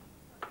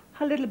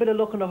 A little bit of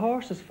luck on the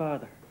horses,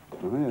 Father.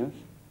 Oh, yes.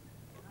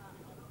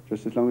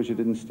 Just as long as you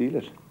didn't steal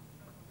it.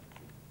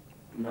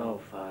 No,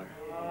 Father.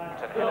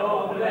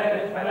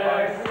 Dubliners,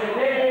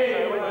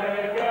 mercilessly,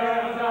 where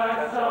girls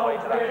are so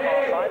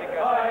pretty,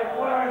 I've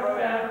worse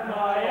than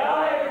my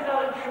eyes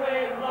on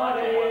sweet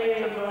money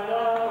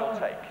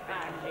below.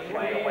 And she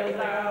wheels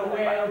her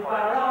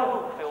wheelbarrow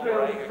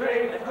through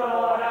streets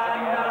broad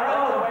and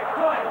narrow.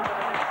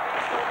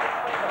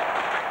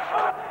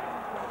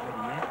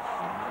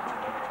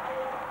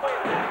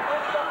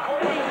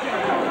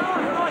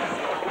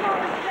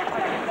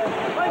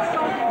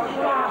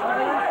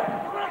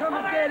 Come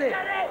and get it.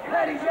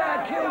 Paddy's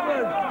out,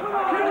 Kilburn.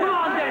 Come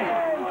on, then.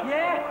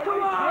 Yeah?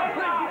 Come on.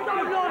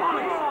 Don't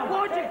like it.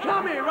 Why'd you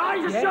come here,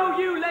 right? To show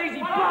you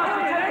lazy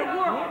bastards how to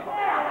work.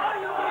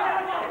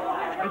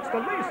 It's the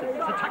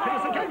racists attacking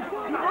us again.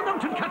 Run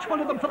out and catch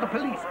one of them for the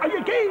police. Are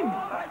you game?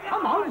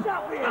 Come on.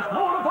 There's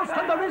more of us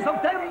than there is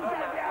of them.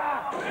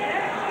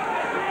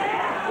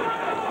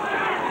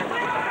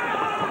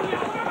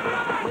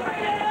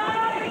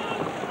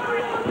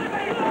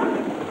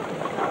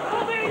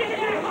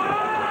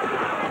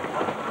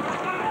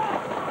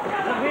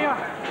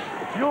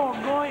 You're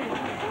mine.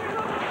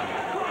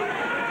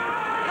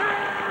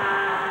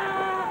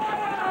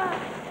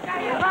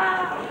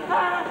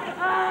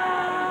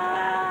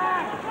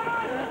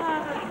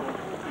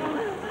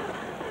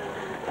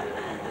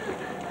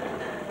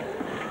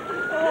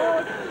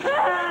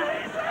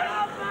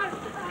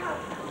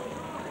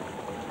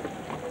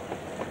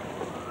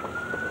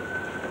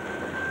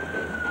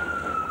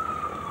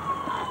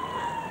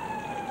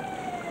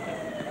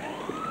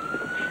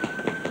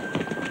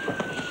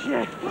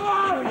 Shit.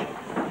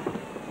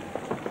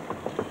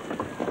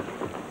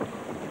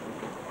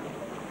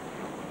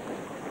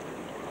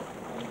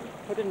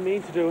 I didn't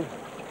mean to do it.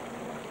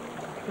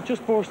 It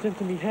just burst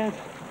into me head.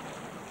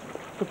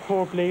 The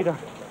poor bleeder.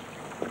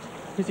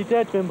 Is he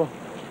dead, Bimbo?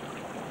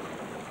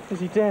 Is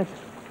he dead?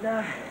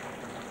 Nah.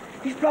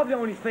 He's probably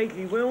only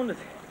fatally wounded.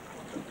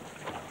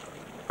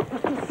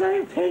 That's the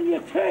same thing, you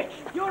tick.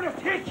 You're the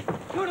tick.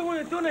 You're the one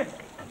who done it.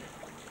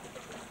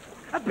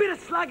 A bit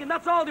of slagging,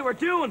 that's all they were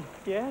doing.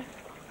 Yeah?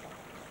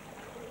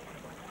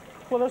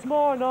 Well, there's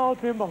more than all,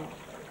 Bimbo.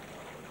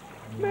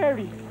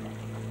 Mary.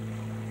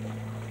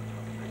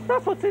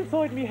 That's what's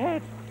inside me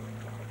head.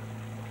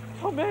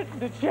 Tormenting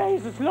the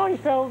Jesus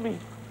life out of me.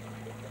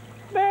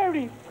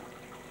 Mary.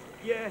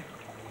 Yeah.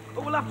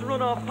 But we'll have to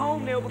run off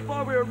home now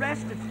before we're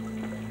arrested.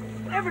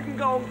 Everything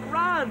going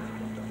grand.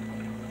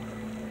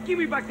 Give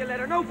me back the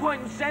letter. No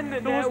point in sending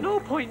it now. There was no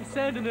point in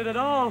sending it at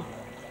all.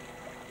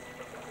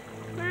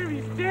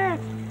 Mary's dead.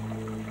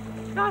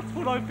 That's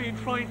what I've been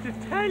trying to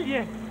tell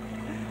you.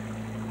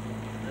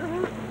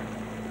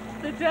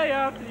 The day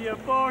after the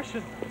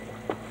abortion,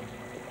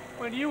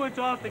 when you went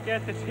off to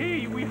get the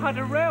tea, we had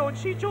a row and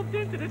she jumped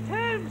into the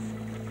Thames.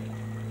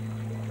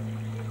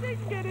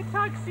 Didn't get a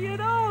taxi at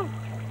all.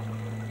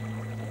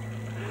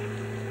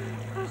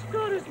 As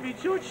God is me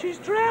judge, she's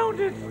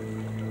drowned.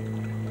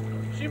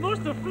 She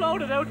must have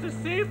floated out to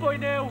sea by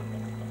now.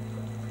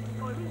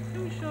 I was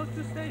too shocked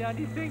to say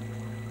anything.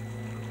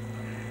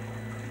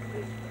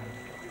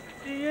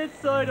 The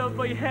inside of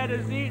my head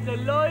is eaten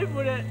alive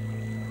with it.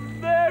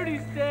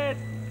 Mary's dead.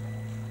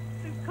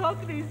 The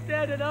Cockney's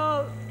dead and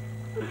all.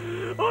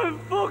 I'm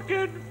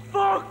fucking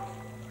fucked.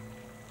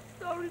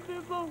 Sorry,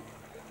 Bimbo.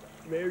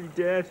 Mary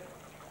dead.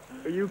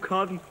 Are you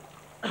Cotton?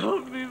 Oh,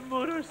 me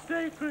mother's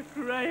sacred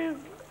grave.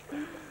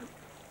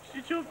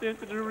 She jumped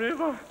into the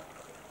river.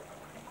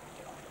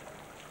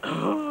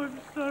 Oh, I'm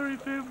sorry,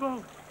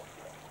 Bimbo.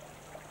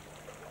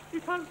 She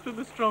can't swim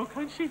a stroke,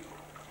 can she?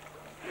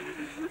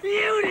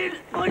 You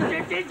didn't push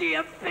it, did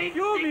you big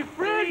You're my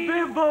friend,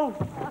 Bimbo.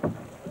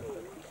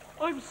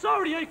 I'm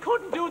sorry, I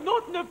couldn't do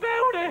nothing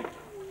about it.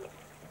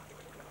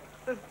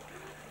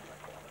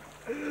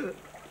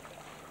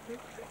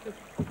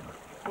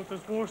 But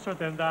there's worse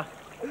than that.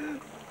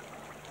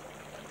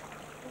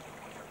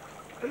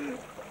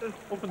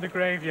 Up in the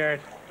graveyard,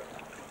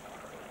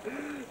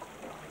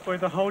 by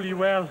the holy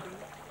well.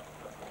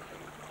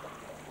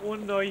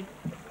 One night,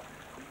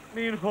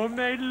 me and her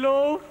made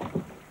love.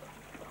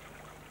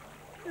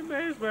 You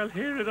may as well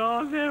hear it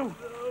all now.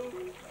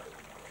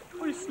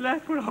 I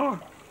slept with her.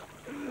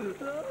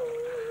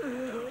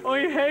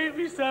 I hate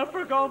myself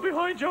for going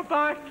behind your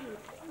back.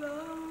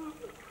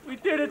 We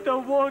did it the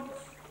once.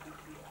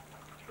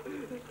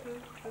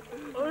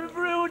 I've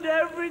ruined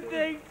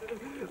everything.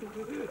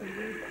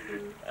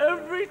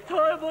 Every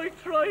time I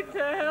try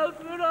to help,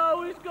 it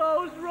always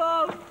goes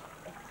wrong.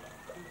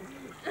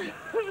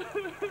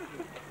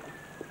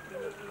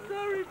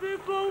 Sorry,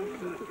 Bimbo.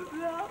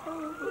 No.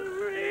 I'm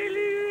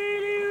really,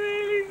 really,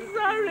 really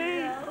sorry.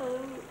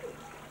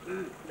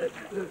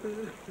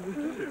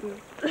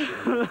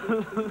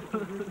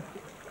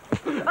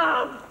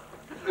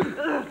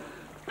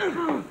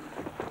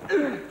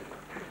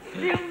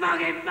 You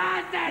fucking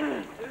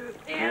bastard!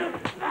 You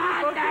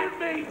bastard!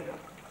 Me!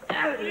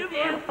 You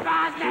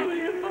bastard!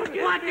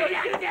 What did you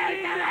do to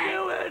me?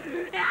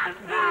 You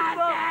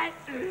bastard!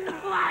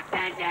 What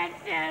did you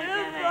do to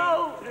me?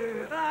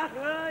 You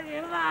bastard!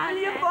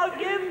 You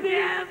forgive me?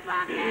 You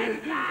fucking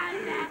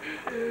bastard!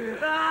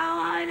 Oh,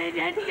 what did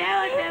you do to me?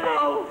 Oh,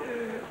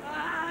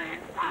 you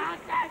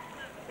bastard!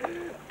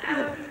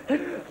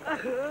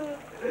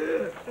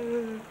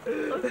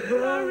 I'm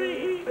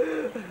sorry.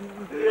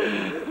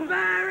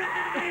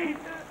 Mary!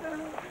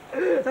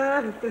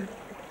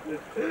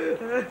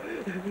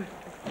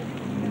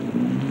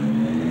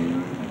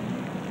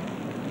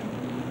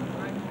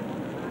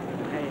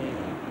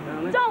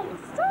 Don't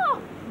stop!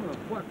 Look,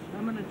 what?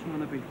 I'm not trying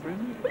to be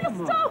friendly. Will you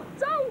stop?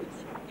 Don't!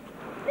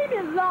 Leave me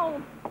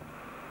alone.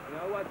 You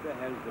know what the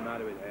hell's the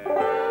matter with her?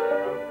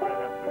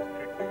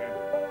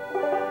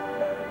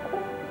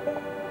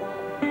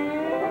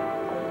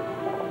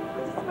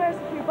 Just where's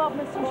the few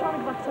Dubliners? I'm trying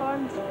to go back to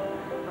Ireland.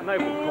 And I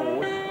will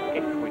pause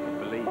if we can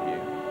believe you.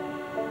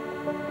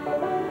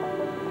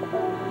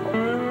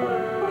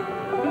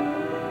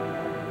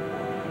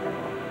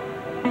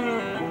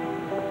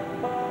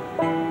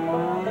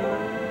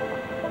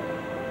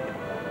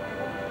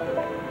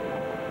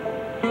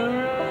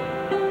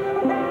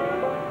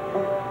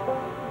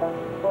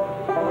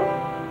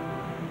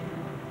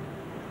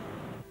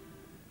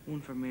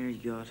 One for Mary,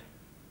 God.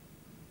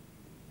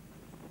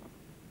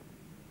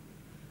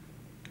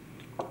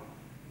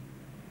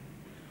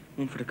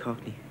 One for the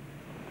Cockney.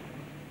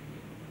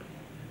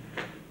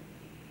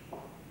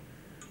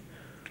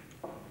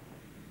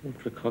 One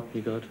for the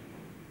Cockney, God.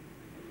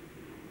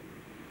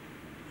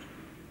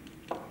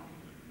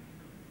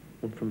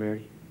 One for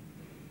Mary.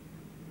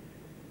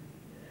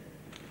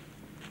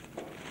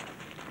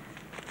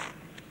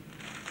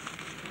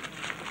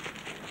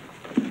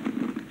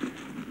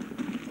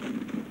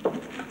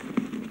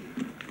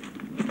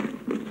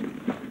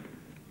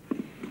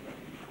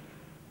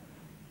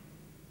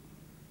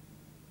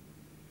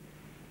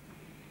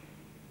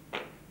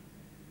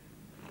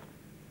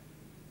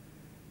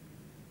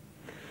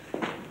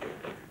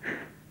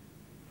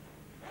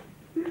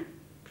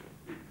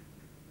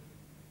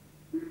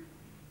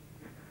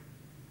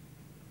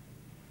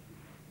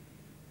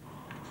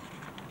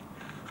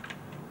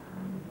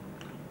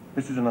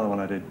 This is another one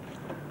I did.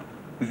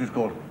 This is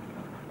called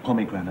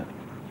Pomegranate.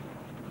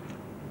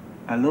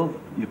 I love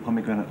your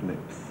pomegranate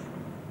lips.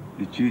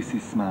 your juicy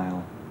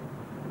smile.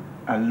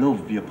 I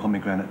love your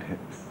pomegranate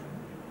hips.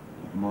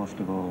 But most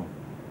of all,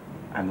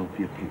 I love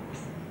your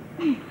pips.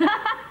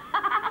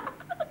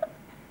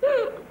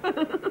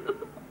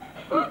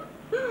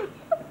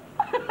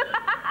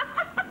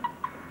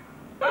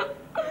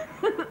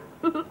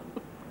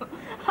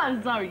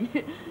 I'm sorry.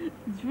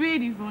 It's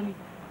really funny.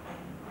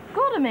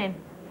 Go on, man.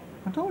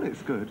 I told you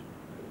it's good.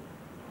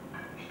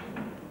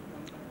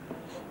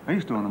 I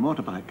used to own a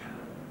motorbike.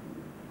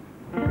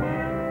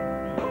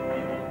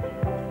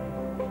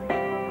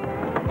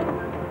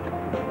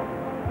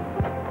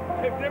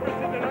 I've never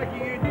seen the like of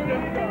you,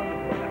 Johnny.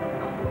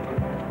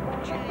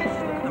 Jeez,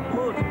 look at the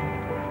mud.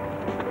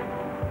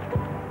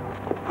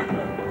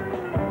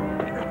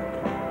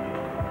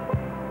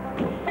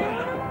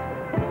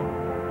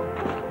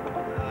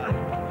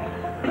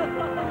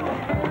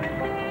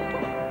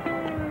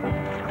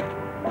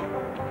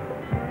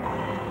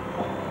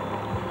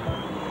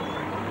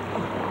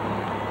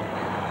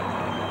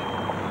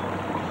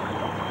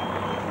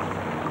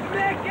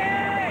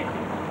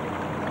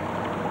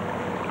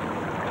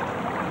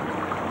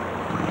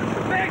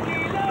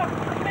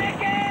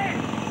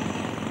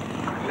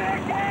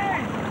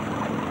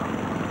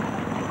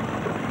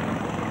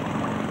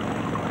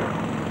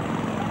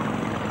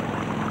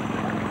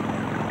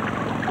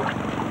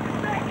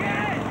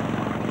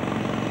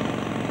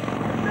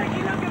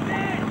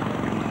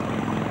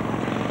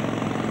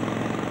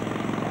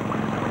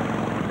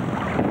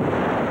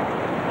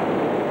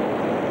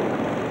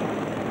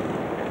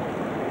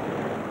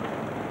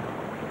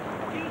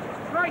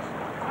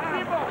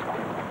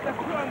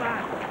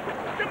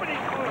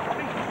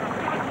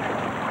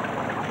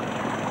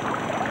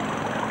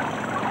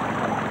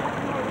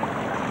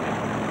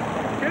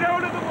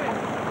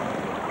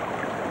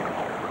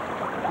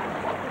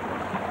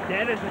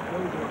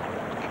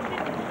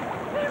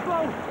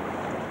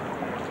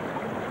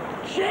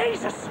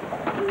 Jesus!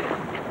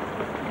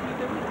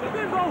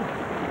 Bimbo!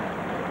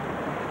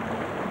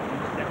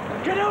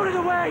 Get out of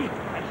the way!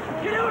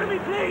 Get out of me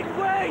bleeding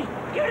way!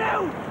 Get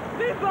out!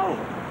 Bimbo!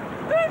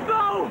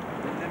 Bimbo!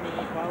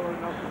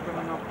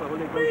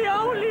 Me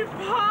only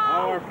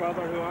pal! Our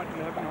Father who art in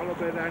heaven, hallowed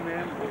be thy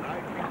name. Thy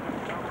kingdom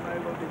come, thy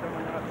will be done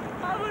on earth.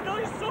 Haven't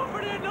I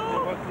suffered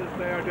enough? Give us this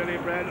day our daily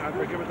bread, and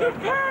forgive us The our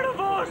pair of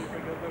us!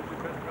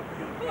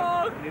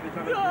 Oh,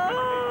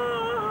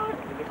 God!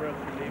 Deliver us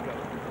from evil.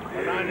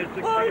 For thine is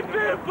the Why, kingdom,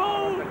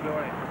 Bimbo? the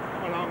glory.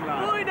 Come along, lad.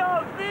 Why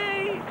not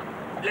me?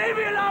 Leave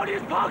me alone,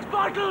 these pox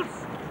bottles!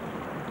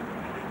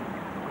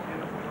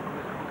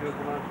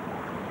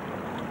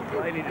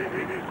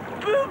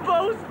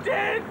 Bimbo's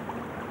dead!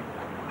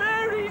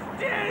 Mary's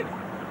dead!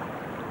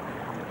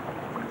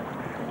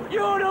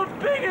 You're the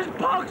biggest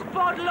pox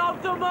bottle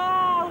of them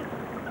all!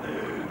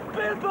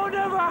 Bimbo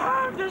never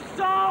harmed a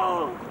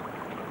soul!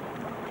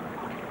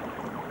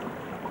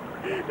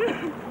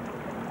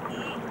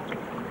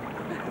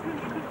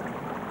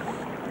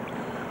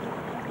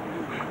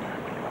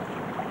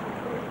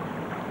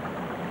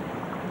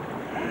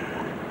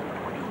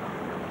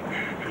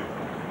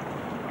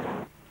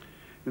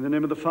 In the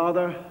name of the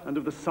Father, and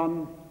of the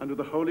Son, and of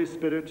the Holy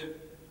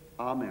Spirit,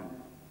 Amen.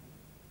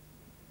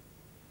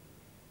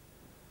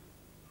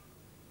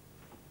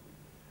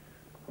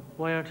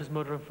 Why aren't his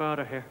mother and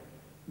father here?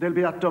 They'll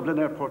be at Dublin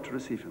Airport to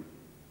receive him.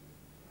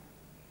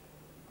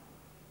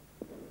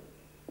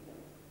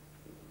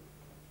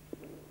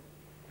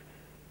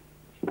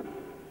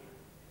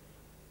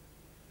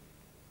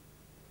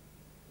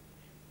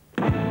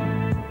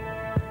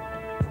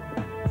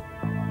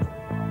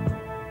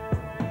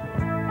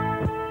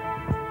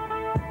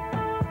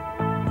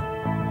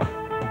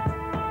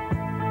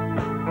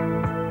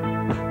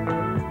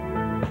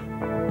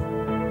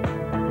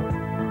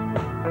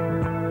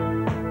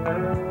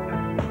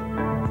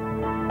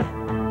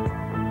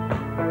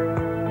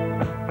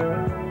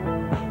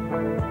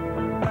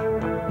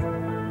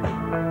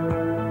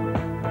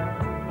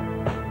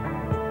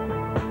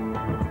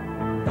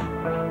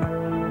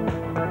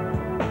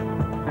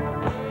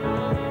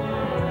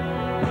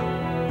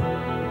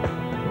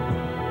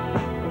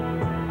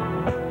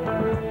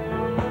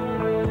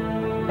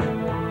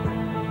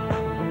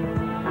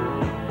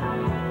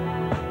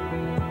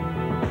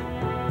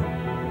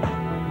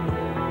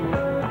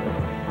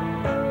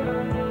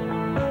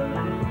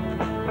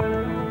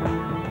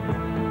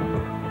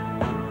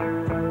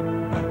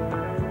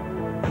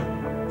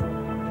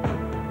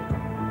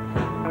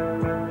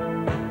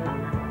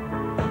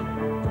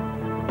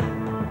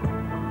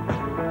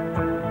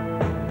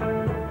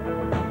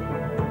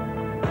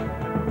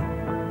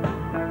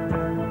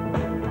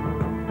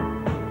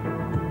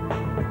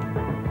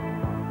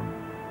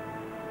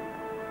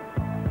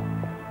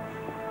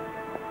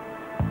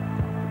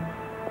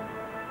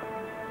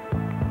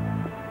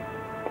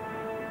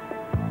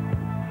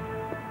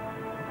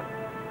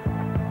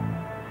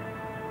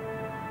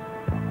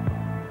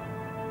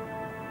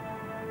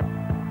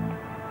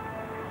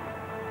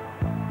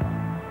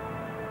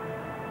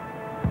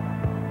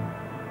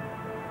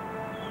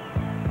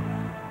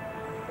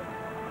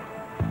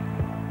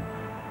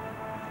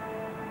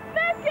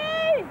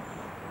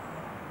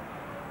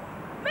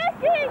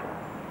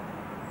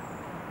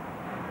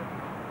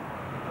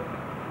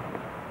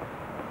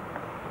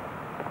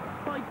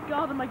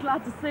 I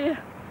glad to see you?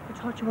 I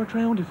thought you were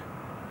drowned.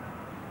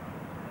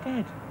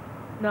 Dead.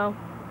 No.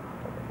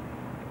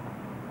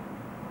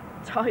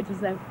 Tide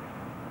was out.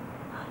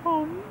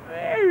 Oh,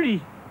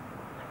 Mary!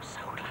 I'm so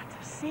glad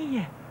to see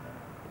you.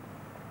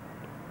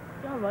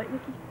 You all right,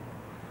 Nicky?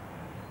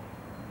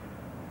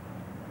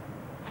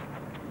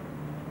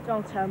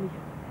 Don't tell me.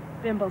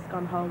 Bimbo's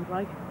gone home,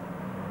 right?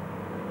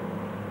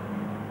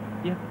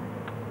 Yeah.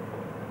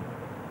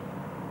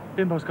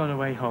 Bimbo's gone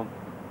away home.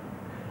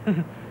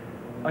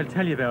 I'll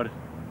tell you about it.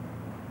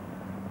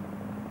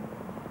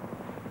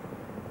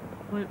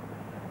 Well,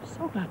 I'm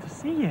so glad to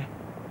see you.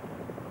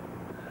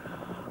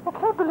 I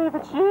can't believe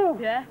it's you.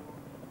 Yeah?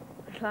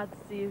 I'm glad to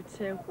see you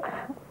too.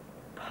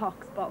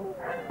 Pox bottle.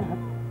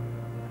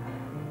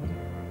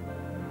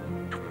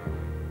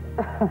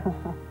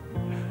 Are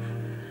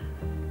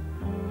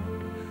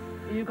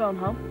you going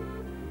home?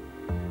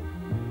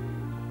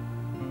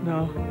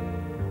 No.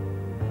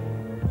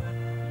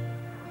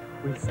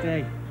 We'll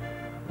stay.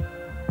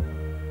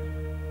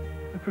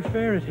 I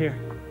prefer it here.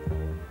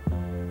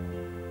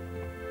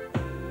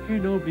 Here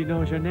nobody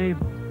knows your name.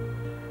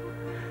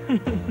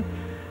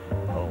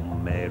 Oh,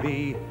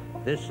 Mary,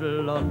 this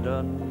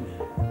London's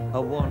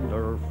a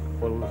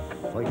wonderful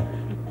sight,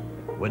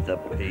 with the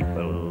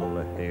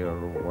people here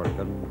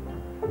working,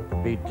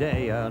 be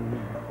day and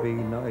be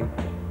night.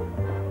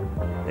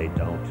 They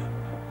don't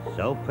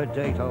sow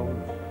potatoes,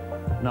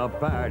 nor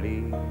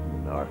barley,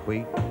 nor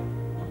wheat,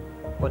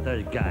 but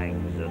there's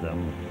gangs of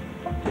them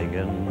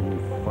digging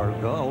for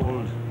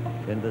gold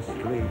in the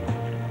street.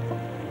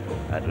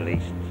 At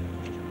least,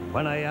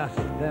 when I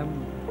asked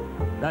them,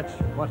 that's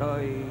what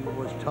I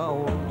was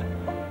told.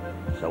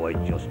 So I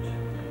just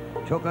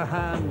took a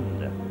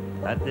hand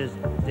at this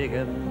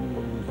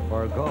digging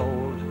for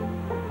gold.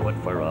 But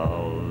for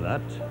all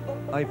that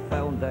I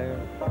found there,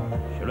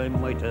 sure I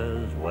might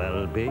as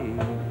well be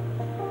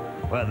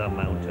where the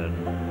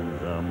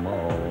mountains of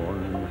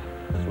morn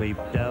sweep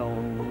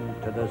down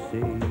to the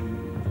sea.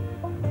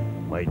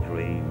 My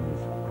dreams,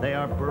 they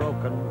are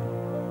broken,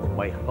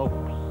 my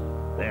hopes,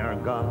 they are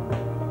gone,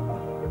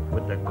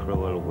 with the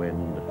cruel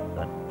wind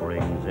that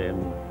brings in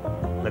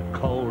the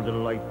cold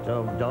light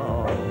of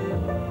dawn.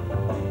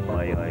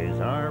 My eyes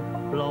are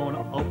blown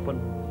open,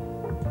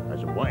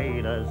 as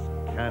wide as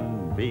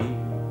can be.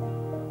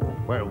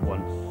 Where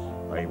once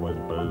I was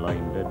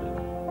blinded,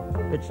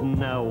 it's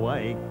now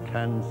I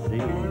can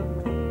see.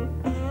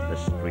 The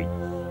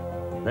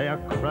streets, they are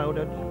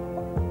crowded,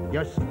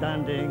 you're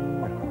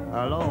standing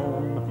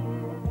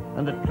alone,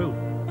 and the truth,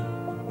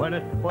 when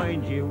it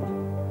finds you,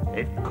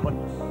 it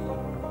cuts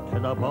to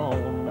the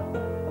bone.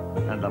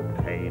 And the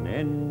pain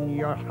in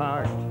your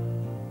heart,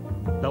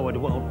 though it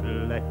won't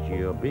let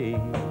you be.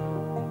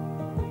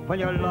 When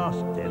you're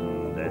lost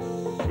in this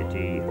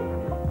city,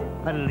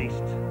 at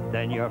least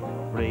then you're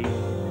free.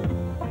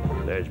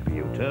 There's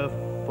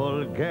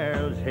beautiful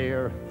girls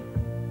here,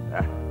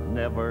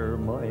 never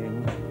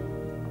mind,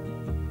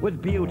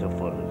 with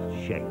beautiful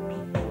shapes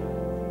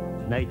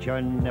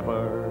nature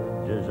never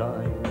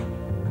designed,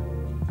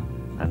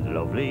 and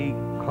lovely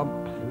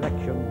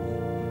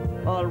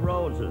complexions, all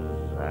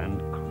roses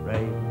and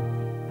cream.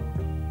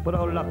 But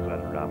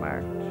O'Loughlin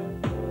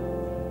remarked,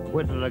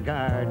 with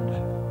regard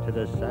to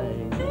the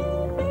same,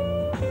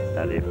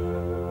 that if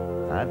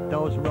at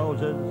those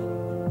roses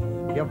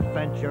you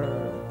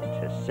venture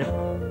to sip,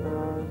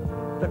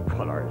 the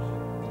colours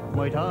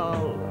might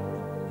all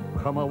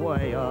come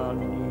away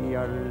on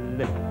your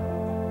lip.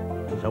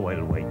 So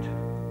I'll wait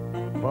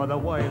for the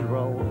wild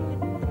rose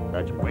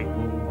that's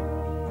waiting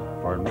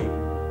for me,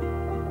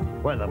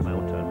 where the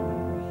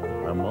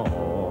mountains, the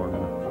morn,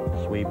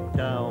 sweep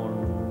down